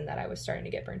the reason that I was starting to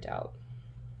get burnt out.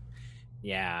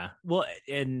 Yeah. Well,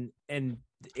 and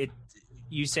it,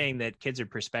 you saying that kids are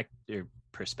perceptive.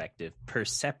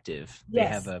 Yes. They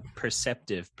have a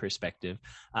perceptive perspective.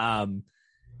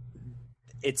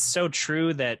 It's so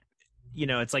true that,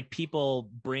 it's like people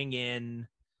bring in,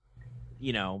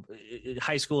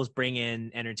 high schools bring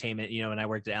in entertainment. When I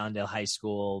worked at Allendale High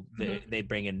School, they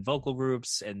bring in vocal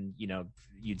groups, and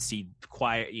you'd see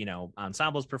choir,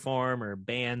 ensembles perform, or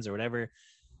bands or whatever,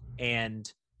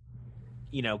 and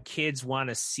kids want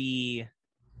to see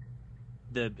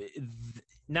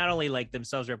not only like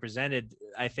themselves represented.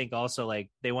 I think also like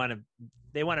they want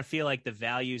to feel like the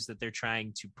values that they're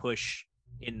trying to push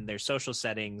in their social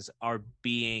settings are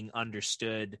being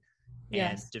understood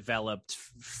and developed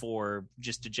for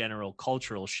just a general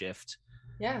cultural shift.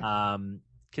 Yeah.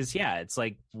 because yeah, it's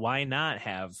like, why not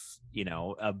have,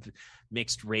 a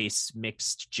mixed race,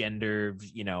 mixed gender,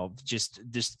 just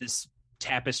this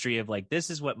tapestry of like, this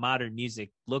is what modern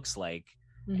music looks like.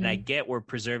 Mm-hmm. And I get we're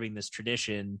preserving this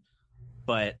tradition,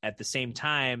 but at the same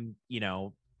time,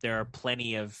 there are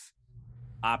plenty of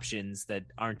options that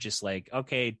aren't just like,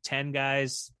 okay, 10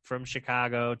 guys from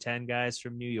Chicago, 10 guys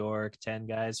from New York, 10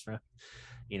 guys from,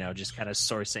 just kind of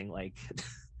sourcing like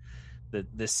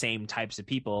the same types of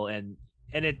people. And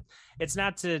it's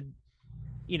not to,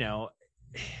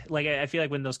 like, I feel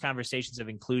like when those conversations of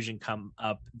inclusion come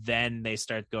up, then they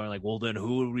start going like, well, then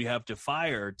who do we have to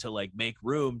fire to like make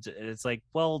room to, and it's like,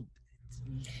 well,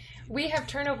 we have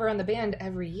turnover on the band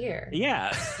every year.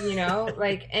 Yeah.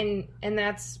 Like, and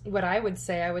that's what I would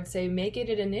say. I would say make it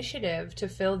an initiative to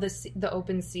fill the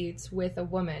open seats with a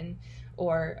woman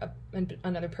or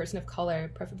another person of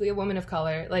color, preferably a woman of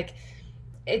color. Like,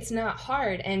 it's not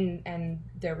hard. And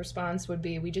their response would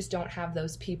be, we just don't have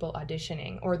those people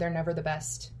auditioning, or they're never the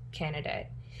best candidate.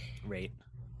 Right.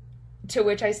 To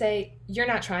which I say, you're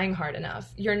not trying hard enough.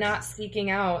 You're not seeking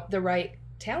out the right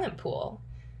talent pool.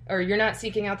 Or you're not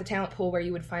seeking out the talent pool where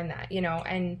you would find that,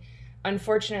 and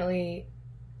unfortunately,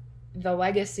 the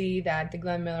legacy that the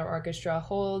Glenn Miller Orchestra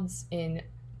holds in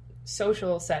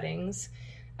social settings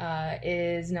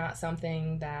is not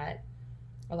something that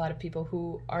a lot of people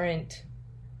who aren't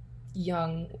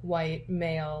young, white,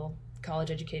 male,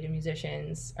 college-educated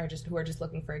musicians who are just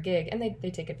looking for a gig, and they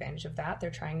take advantage of that. They're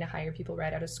trying to hire people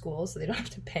right out of school so they don't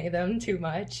have to pay them too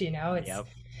much, It's yep.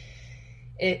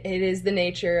 It is the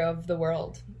nature of the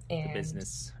world, and the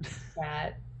business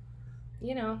that,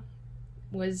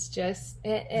 was just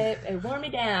it wore me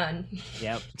down.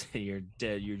 Yep, you're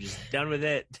just done with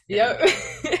it. Yep.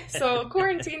 So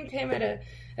quarantine came at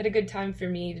a good time for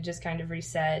me to just kind of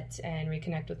reset and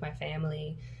reconnect with my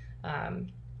family,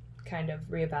 kind of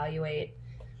reevaluate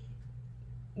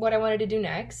what I wanted to do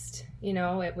next.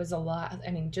 It was a lot. I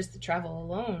mean, just the travel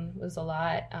alone was a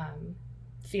lot.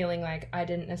 Feeling like I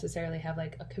didn't necessarily have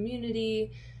like a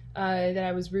community that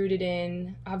I was rooted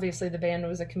in. Obviously, the band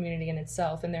was a community in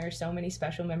itself, and there are so many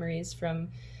special memories from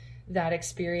that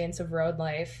experience of road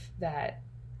life that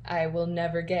I will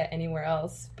never get anywhere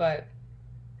else. But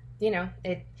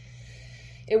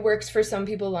it works for some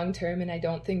people long term, and I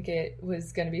don't think it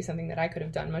was going to be something that I could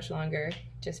have done much longer,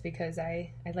 just because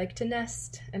I like to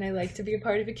nest and I like to be a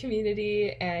part of a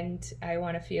community, and I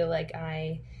want to feel like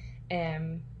I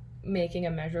am making a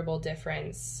measurable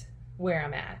difference where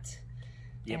I'm at.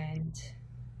 Yep. And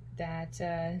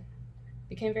that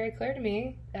became very clear to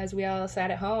me as we all sat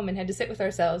at home and had to sit with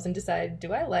ourselves and decide,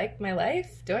 do I like my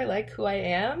life? Do I like who I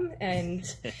am? And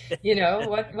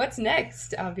what's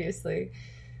next, obviously.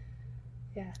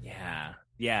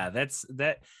 Yeah,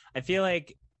 that I feel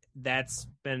like that's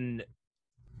been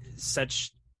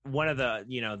such one of the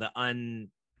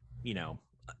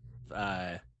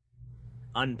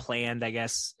unplanned, I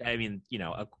guess. I mean,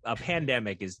 a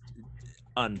pandemic is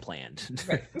unplanned.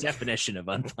 Right. Definition of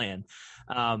unplanned.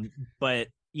 But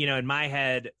in my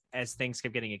head, as things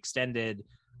kept getting extended,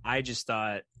 I just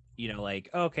thought, like,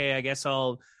 okay, I guess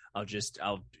I'll have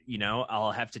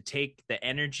to take the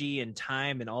energy and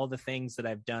time and all the things that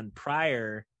I've done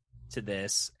prior to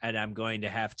this, and I'm going to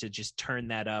have to just turn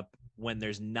that up when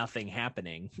there's nothing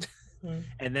happening.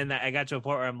 And then I got to a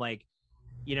point where I'm like,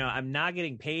 I'm not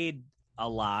getting paid a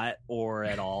lot or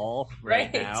at all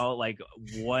right now. Like,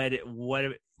 what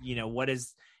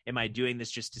is, am I doing this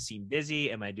just to seem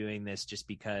busy? Am I doing this just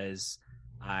because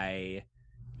I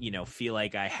feel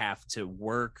like I have to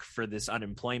work for this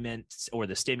unemployment or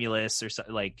the stimulus or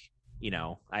something? Like,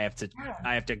 I have to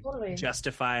totally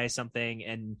justify something.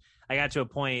 And I got to a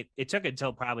point, it took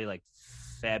until probably like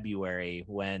February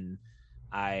when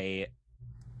I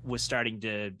was starting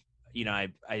to, I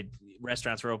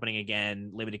restaurants were opening again,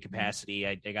 limited capacity.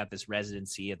 I got this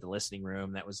residency at the listening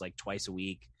room that was like twice a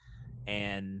week.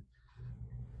 And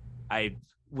I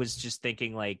was just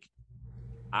thinking, like,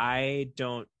 I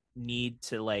don't need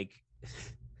to, like,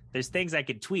 there's things I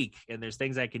can tweak and there's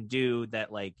things I can do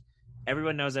that, like,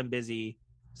 everyone knows I'm busy.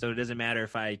 So it doesn't matter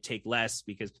if I take less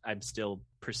because I'm still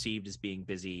perceived as being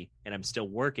busy and I'm still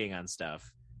working on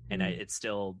stuff. And it's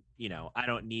still, I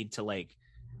don't need to, like,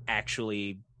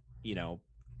 actually,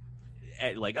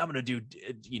 like, I'm going to do,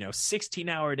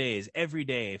 16-hour days every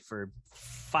day for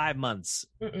 5 months.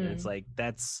 And it's like,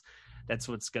 that's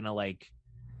what's going to, like,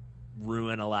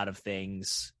 ruin a lot of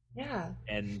things. Yeah.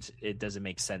 And it doesn't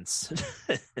make sense.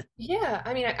 Yeah.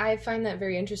 I mean, I find that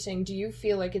very interesting. Do you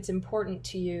feel like it's important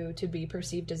to you to be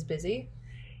perceived as busy?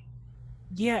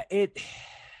 Yeah, it's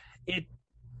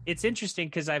interesting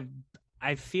because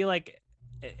I feel like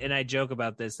and I joke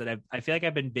about this, that I feel like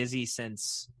I've been busy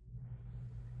since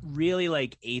really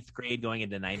like 8th grade going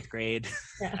into 9th grade.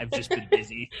 Yeah. I've just been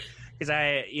busy because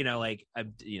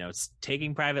I'm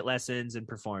taking private lessons and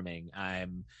performing.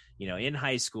 I'm in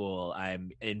high school.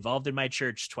 I'm involved in my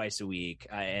church twice a week,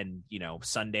 and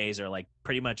Sundays are like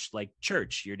pretty much like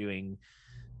church. You're doing,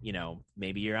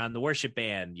 maybe you're on the worship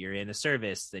band, you're in a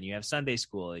service, then you have Sunday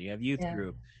school, and you have youth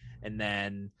group, and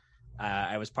then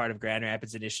I was part of Grand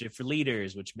Rapids Initiative for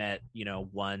Leaders, which met,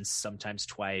 once, sometimes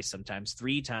twice, sometimes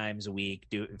 3 times a week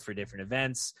for different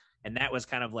events. And that was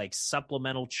kind of like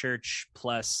supplemental church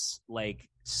plus like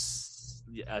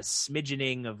a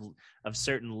smidgening of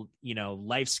certain,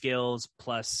 life skills,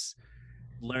 plus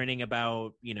learning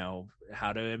about,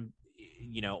 how to,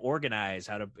 organize,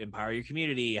 how to empower your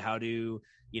community, how to,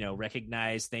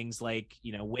 recognize things like,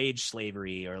 wage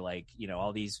slavery, or like,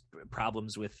 all these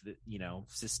problems with,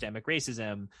 systemic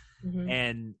racism. Mm-hmm.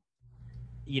 And,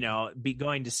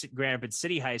 going to Grand Rapids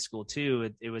City High School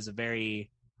too, it was a very,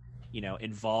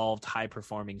 involved, high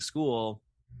performing school.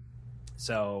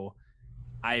 So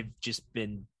I've just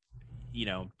been,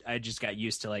 I just got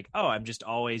used to like, oh, I'm just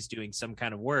always doing some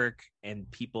kind of work, and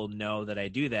people know that I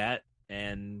do that.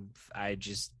 And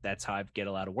that's how I get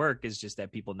a lot of work, is just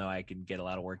that people know I can get a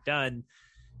lot of work done.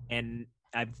 And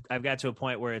I've got to a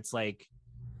point where it's like,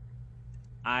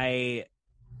 I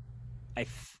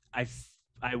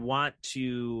want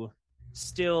to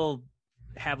still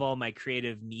have all my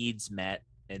creative needs met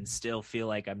and still feel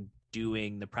like I'm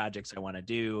doing the projects I want to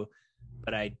do,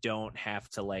 but I don't have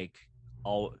to like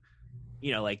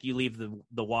like you leave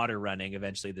the water running,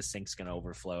 eventually the sink's going to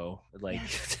overflow, like,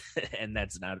 and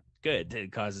that's not good.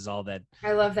 It causes all that.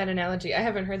 I love that analogy. I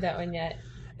haven't heard that one yet.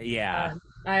 Yeah.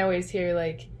 I always hear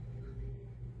like,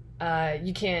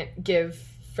 you can't give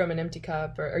from an empty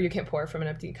cup, or you can't pour from an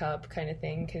empty cup kind of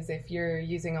thing. Because if you're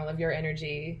using all of your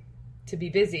energy to be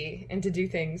busy and to do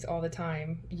things all the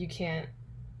time, you can't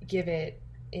give it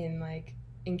in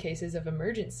cases of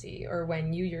emergency, or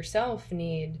when you yourself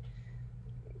need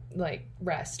like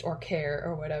rest or care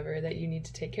or whatever, that you need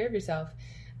to take care of yourself.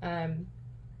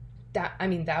 That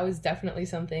was definitely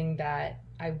something that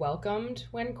I welcomed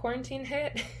when quarantine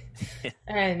hit.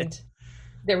 And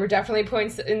there were definitely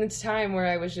points in the time where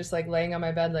I was just like laying on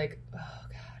my bed like, oh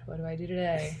God, what do I do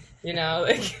today?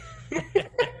 Like,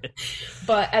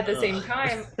 but at the same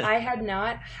time, I had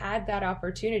not had that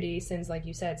opportunity since, like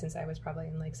you said, since I was probably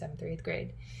in like 7th or 8th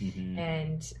grade. Mm-hmm.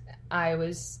 And I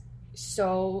was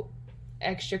so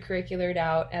extracurriculared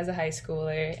out as a high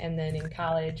schooler, and then in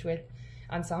college with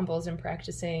ensembles and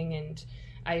practicing, and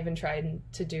I even tried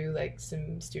to do like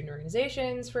some student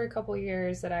organizations for a couple of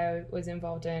years that I was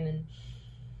involved in.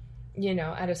 And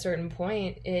at a certain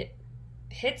point it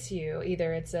hits you,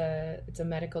 either it's a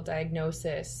medical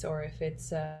diagnosis, or if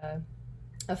it's a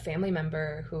family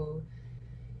member who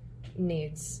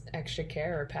needs extra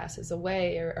care or passes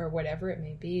away, or whatever it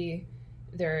may be.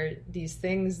 There are these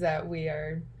things that we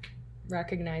are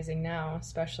recognizing now,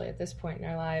 especially at this point in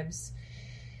our lives,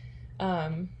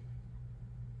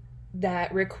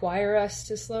 that require us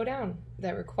to slow down,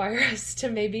 that require us to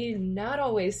maybe not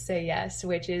always say yes,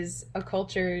 which is a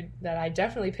culture that I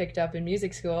definitely picked up in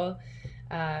music school.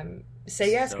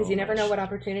 Say yes, because you never know what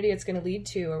opportunity it's going to lead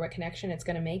to, or what connection it's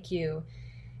going to make you.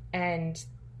 And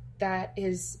that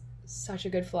is such a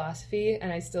good philosophy,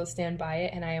 and I still stand by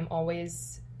it, and I am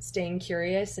always staying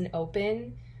curious and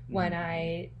open when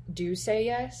I do say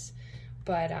yes.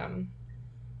 But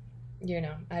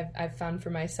I've found for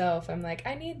myself, I'm like,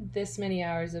 I need this many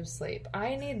hours of sleep,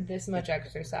 I need this much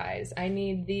exercise, I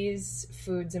need these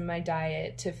foods in my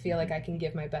diet to feel like I can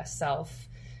give my best self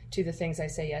to the things I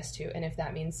say yes to. And if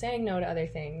that means saying no to other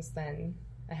things, then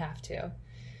I have to.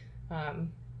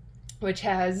 Which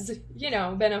has,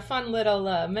 been a fun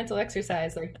little mental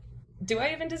exercise. Like, do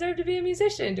I even deserve to be a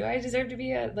musician? Do I deserve to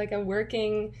be a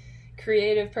working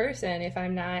creative person if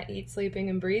I'm not sleeping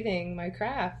and breathing my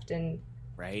craft? And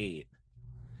right,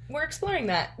 we're exploring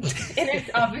that. And it's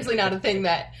obviously not a thing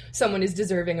that someone is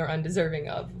deserving or undeserving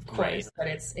of course, right. But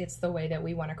it's the way that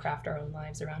we want to craft our own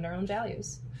lives around our own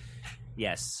values.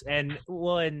 Yes. And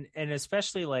well, and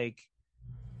especially like,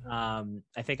 I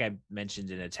think I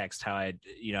mentioned in a text how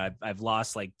I've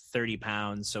lost like 30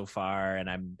 pounds so far, and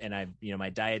I've my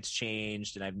diet's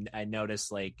changed, and I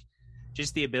noticed like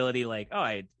just the ability, like,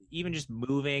 oh, even just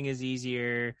moving is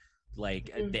easier.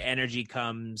 Like the energy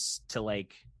comes to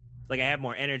like I have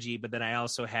more energy, but then I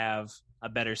also have a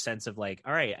better sense of like,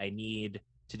 all right, I need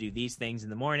to do these things in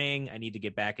the morning. I need to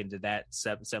get back into that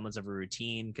semblance of a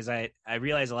routine. Cause I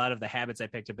realize a lot of the habits I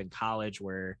picked up in college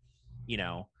were,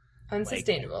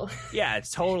 unsustainable. Yeah,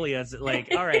 it's totally like,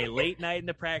 all right, late night in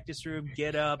the practice room,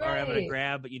 get up, or I'm gonna Right.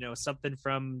 grab, something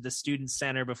from the student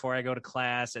center before I go to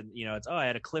class, and it's, I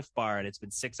had a Cliff Bar and it's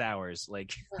been 6 hours,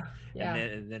 like, Yeah,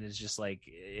 and then it's just like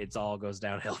it's all goes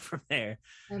downhill from there.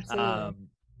 absolutely.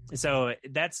 So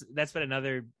that's been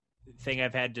another thing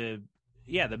I've had to,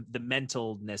 the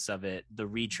mentalness of it, the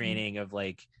retraining of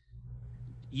like,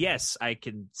 yes, I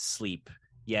can sleep,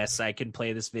 yes, I can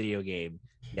play this video game,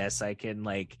 yes, I can,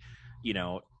 like, you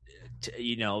know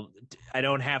I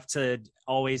don't have to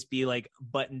always be like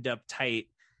buttoned up tight,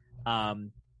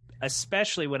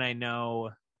 especially when I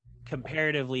know,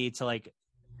 comparatively to like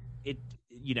it,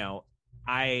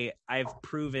 I've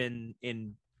proven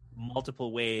in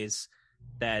multiple ways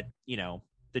that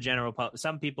the general public,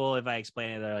 some people, if I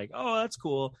explain it, they're like, oh, that's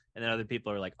cool, and then other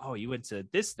people are like, oh, you went to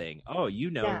this thing, oh,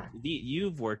 Yeah.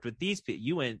 you've worked with these people,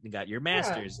 you went and got your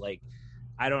master's. Yeah. Like,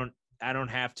 I don't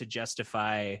have to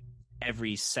justify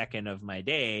every second of my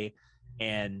day.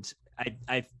 And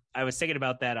I was thinking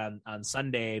about that on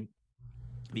Sunday,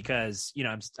 because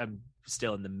I'm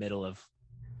still in the middle of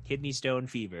kidney stone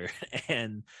fever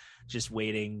and just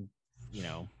waiting,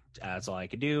 that's all I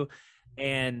could do.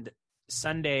 And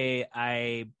Sunday,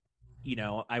 I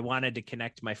wanted to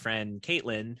connect my friend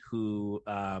Caitlin, who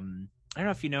I don't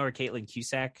know if you know her, Caitlin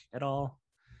Cusack, at all.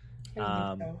 I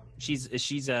don't think so.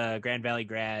 She's a Grand Valley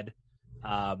grad.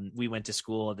 We went to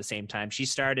school at the same time. She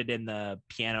started in the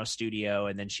piano studio,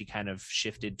 and then she kind of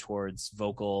shifted towards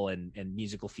vocal and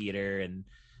musical theater,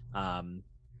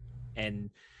 and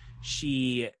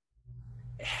she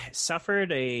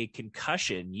suffered a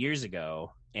concussion years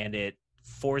ago, and it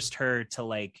forced her to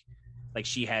like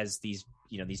she has these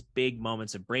these big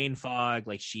moments of brain fog.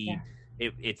 Like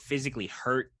it physically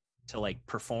hurt to like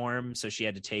perform, so she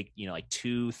had to take like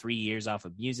 2-3 years off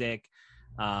of music,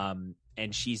 and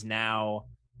she's now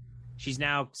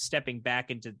stepping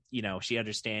back into, she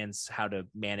understands how to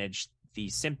manage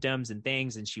these symptoms and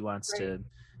things, and she wants to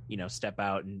step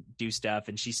out and do stuff.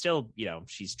 And she's still,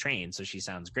 she's trained, so she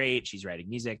sounds great, she's writing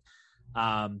music,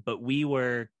 but we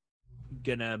were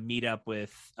gonna meet up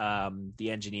with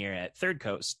the engineer at Third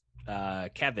Coast,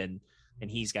 Kevin,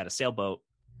 and he's got a sailboat.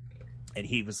 And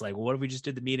he was like, well, what if we just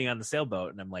did the meeting on the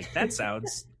sailboat? And I'm like, that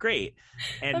sounds great.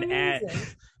 And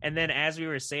and then as we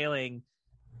were sailing,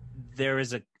 there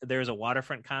was a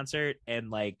waterfront concert, and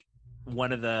like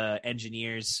one of the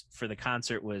engineers for the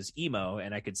concert was emo,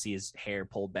 and I could see his hair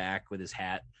pulled back with his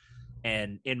hat.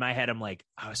 And in my head, I'm like,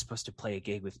 I was supposed to play a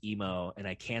gig with emo, and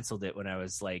I canceled it when I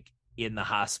was like in the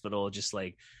hospital, just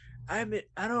like, I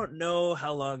don't know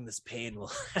how long this pain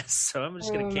will last, so I'm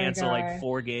just gonna cancel like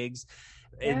 4 gigs.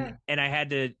 And I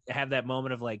had to have that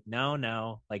moment of like,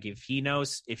 no, like if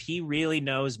he really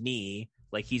knows me,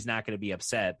 like he's not going to be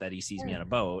upset that he sees me on a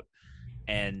boat.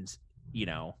 And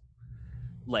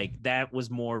like that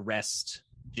was more rest,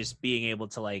 just being able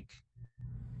to like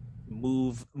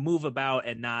move about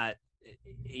and not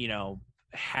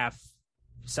have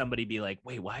somebody be like,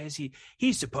 wait, why is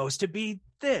he's supposed to be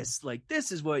this, like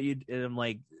this is what you. And I'm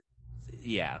like,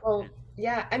 yeah. Well,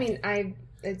 yeah, I mean,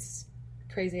 it's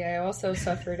crazy. I also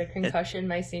suffered a concussion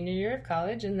my senior year of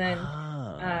college, and then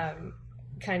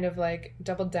kind of like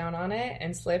doubled down on it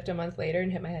and slipped a month later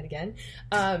and hit my head again.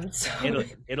 So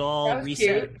it'll all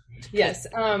reset. Cute. Yes.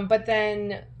 But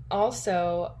then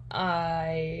also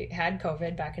I had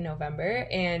COVID back in November,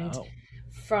 and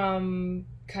from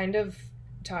kind of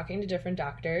talking to different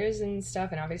doctors and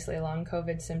stuff, and obviously long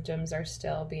COVID symptoms are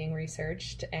still being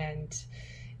researched and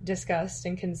discussed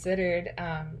and considered.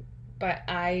 But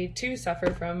I too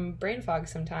suffer from brain fog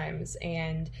sometimes,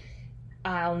 and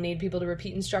I'll need people to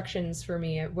repeat instructions for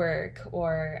me at work,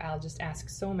 or I'll just ask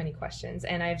so many questions.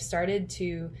 And I've started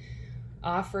to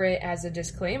offer it as a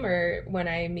disclaimer when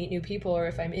I meet new people, or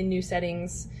if I'm in new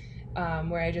settings,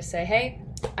 where I just say, hey,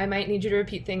 I might need you to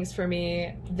repeat things for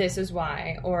me. This is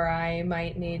why. Or I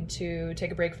might need to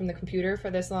take a break from the computer for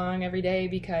this long every day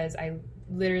because I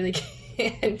literally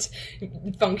can't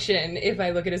function if I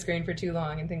look at a screen for too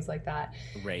long and things like that.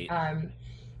 Right.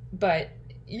 But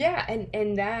yeah,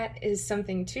 and that is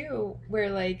something too where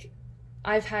like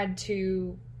I've had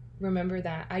to remember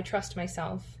that I trust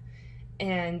myself,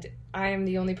 and I am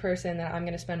the only person that I'm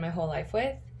going to spend my whole life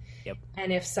with. Yep.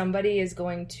 And if somebody is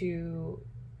going to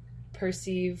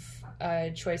perceive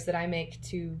a choice that I make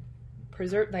to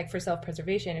preserve, like for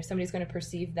self-preservation, if somebody's going to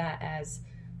perceive that as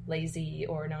lazy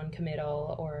or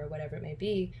non-committal or whatever it may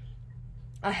be,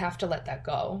 I have to let that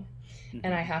go. Mm-hmm.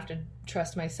 And I have to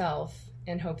trust myself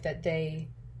and hope that they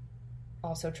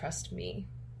also trust me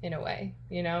in a way,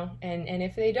 and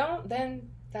if they don't, then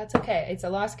That's okay. It's a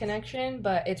lost connection,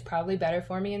 but it's probably better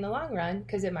for me in the long run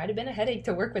because it might have been a headache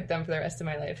to work with them for the rest of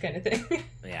my life, kind of thing.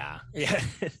 Yeah.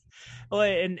 Well,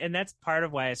 and that's part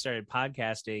of why I started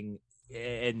podcasting.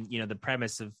 And the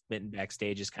premise of Mitten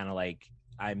Backstage is kind of like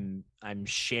I'm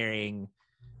sharing,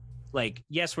 like,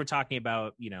 yes, we're talking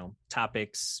about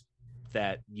topics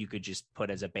that you could just put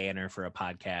as a banner for a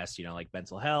podcast, like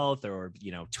mental health or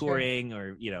touring,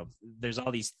 sure. Or there's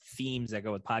all these themes that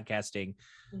go with podcasting.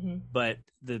 Mm-hmm. But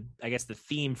I guess the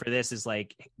theme for this is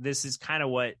like, this is kind of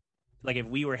what, like, if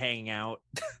we were hanging out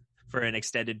for an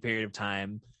extended period of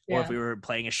time, or if we were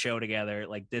playing a show together,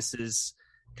 like, this is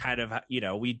kind of,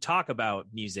 we talk about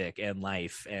music and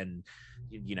life and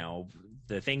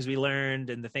the things we learned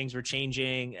and the things we're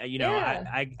changing. I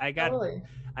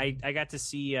got to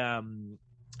see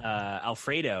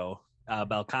Alfredo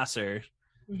Belcasser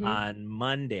mm-hmm. on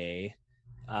Monday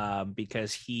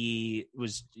because he's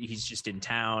just in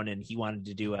town and he wanted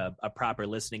to do a proper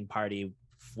listening party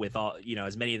with all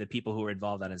as many of the people who were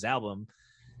involved on his album.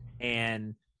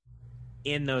 And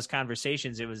in those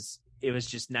conversations, it was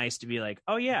just nice to be like,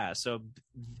 oh yeah, so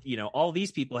all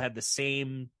these people had the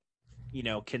same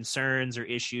concerns or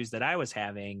issues that I was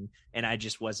having, and I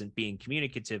just wasn't being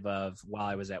communicative of while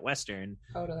I was at Western.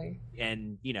 Totally.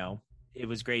 And it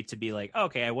was great to be like,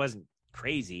 okay, I wasn't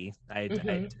crazy. I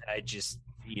just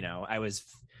I was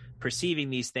perceiving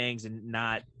these things and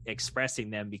not expressing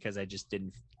them because I just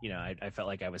didn't I felt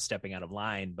like I was stepping out of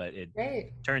line, but it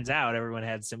turns out everyone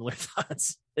had similar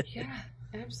thoughts. Yeah,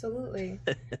 absolutely.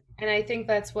 And I think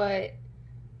that's what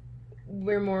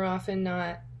we're more often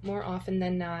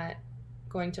than not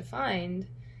going to find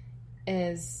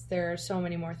is there are so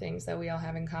many more things that we all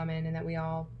have in common and that we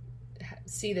all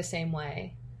see the same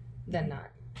way than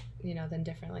not, than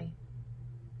differently.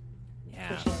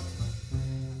 Yeah. Sure.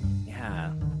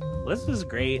 Yeah. Well, this was a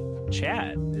great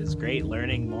chat. It was great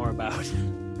learning more about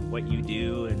what you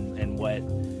do and what,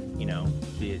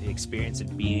 the experience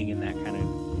of being in that kind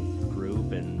of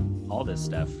group and all this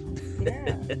stuff.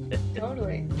 Yeah,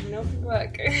 totally. An open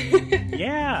book.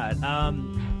 Yeah.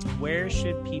 Where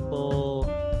should people,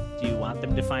 do you want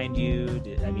them to find you?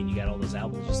 You got all those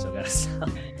albums you still got to sell.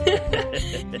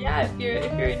 Yeah, if you're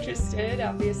interested,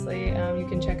 obviously, you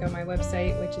can check out my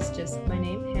website, which is just my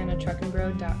name,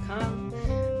 Truckenbrod.com.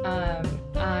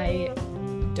 I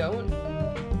don't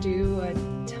do a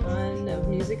ton of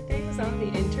music things on the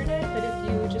internet, but if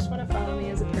you just want to follow me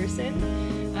as a person,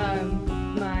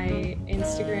 my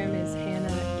Instagram is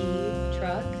Hannah E.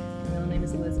 Truck. My middle name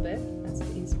is Elizabeth. That's what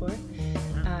E's for.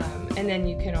 And then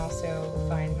you can also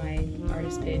find my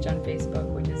artist page on Facebook,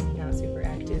 which is not super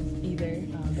active either,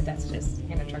 but that's just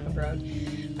Hannah Truckenbrod.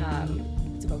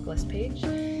 It's a vocalist page.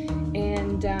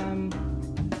 And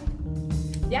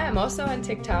I'm also on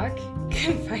TikTok. You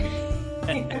can find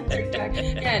me on TikTok.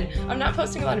 Again, I'm not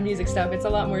posting a lot of music stuff. It's a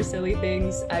lot more silly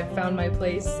things. I've found my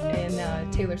place in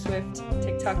Taylor Swift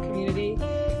TikTok community,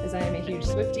 as I am a huge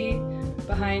Swiftie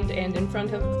behind and in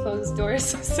front of closed doors.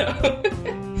 So,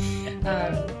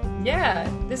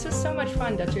 this was so much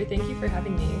fun, Dutcher. Thank you for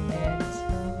having me, and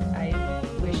I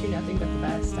wish you nothing but the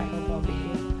best. I hope I'll be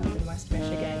up in West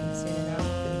Michigan soon enough,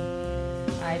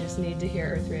 and I just need to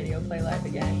hear Earth Radio play live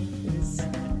again.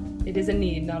 It is a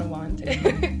need, not a want.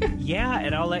 Yeah,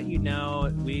 and I'll let you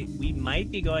know, we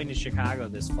might be going to Chicago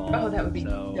this fall. Oh, that would be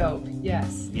dope.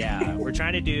 Yes. Yeah, we're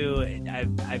trying to do,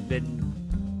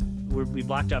 we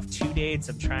blocked off 2 dates.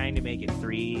 I'm trying to make it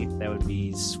 3. That would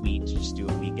be sweet to just do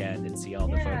a weekend and see all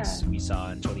the folks we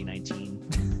saw in 2019.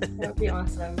 That would be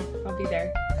awesome. I'll be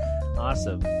there.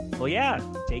 Awesome. Well, yeah,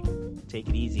 take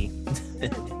it easy.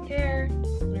 Take care.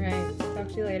 All right. Talk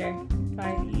to you later.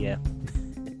 Bye. Yeah.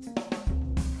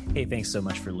 Hey, thanks so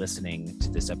much for listening to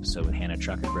this episode with Hannah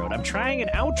Truckenbrod. I'm trying an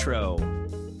outro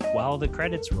while the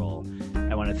credits roll.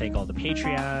 I want to thank all the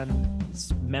Patreon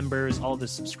members, all the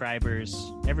subscribers,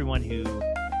 everyone who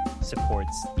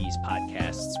supports these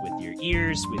podcasts with your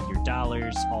ears, with your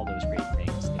dollars, all those great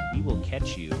things. And we will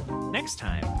catch you next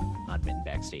time on Mitten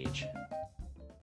Backstage.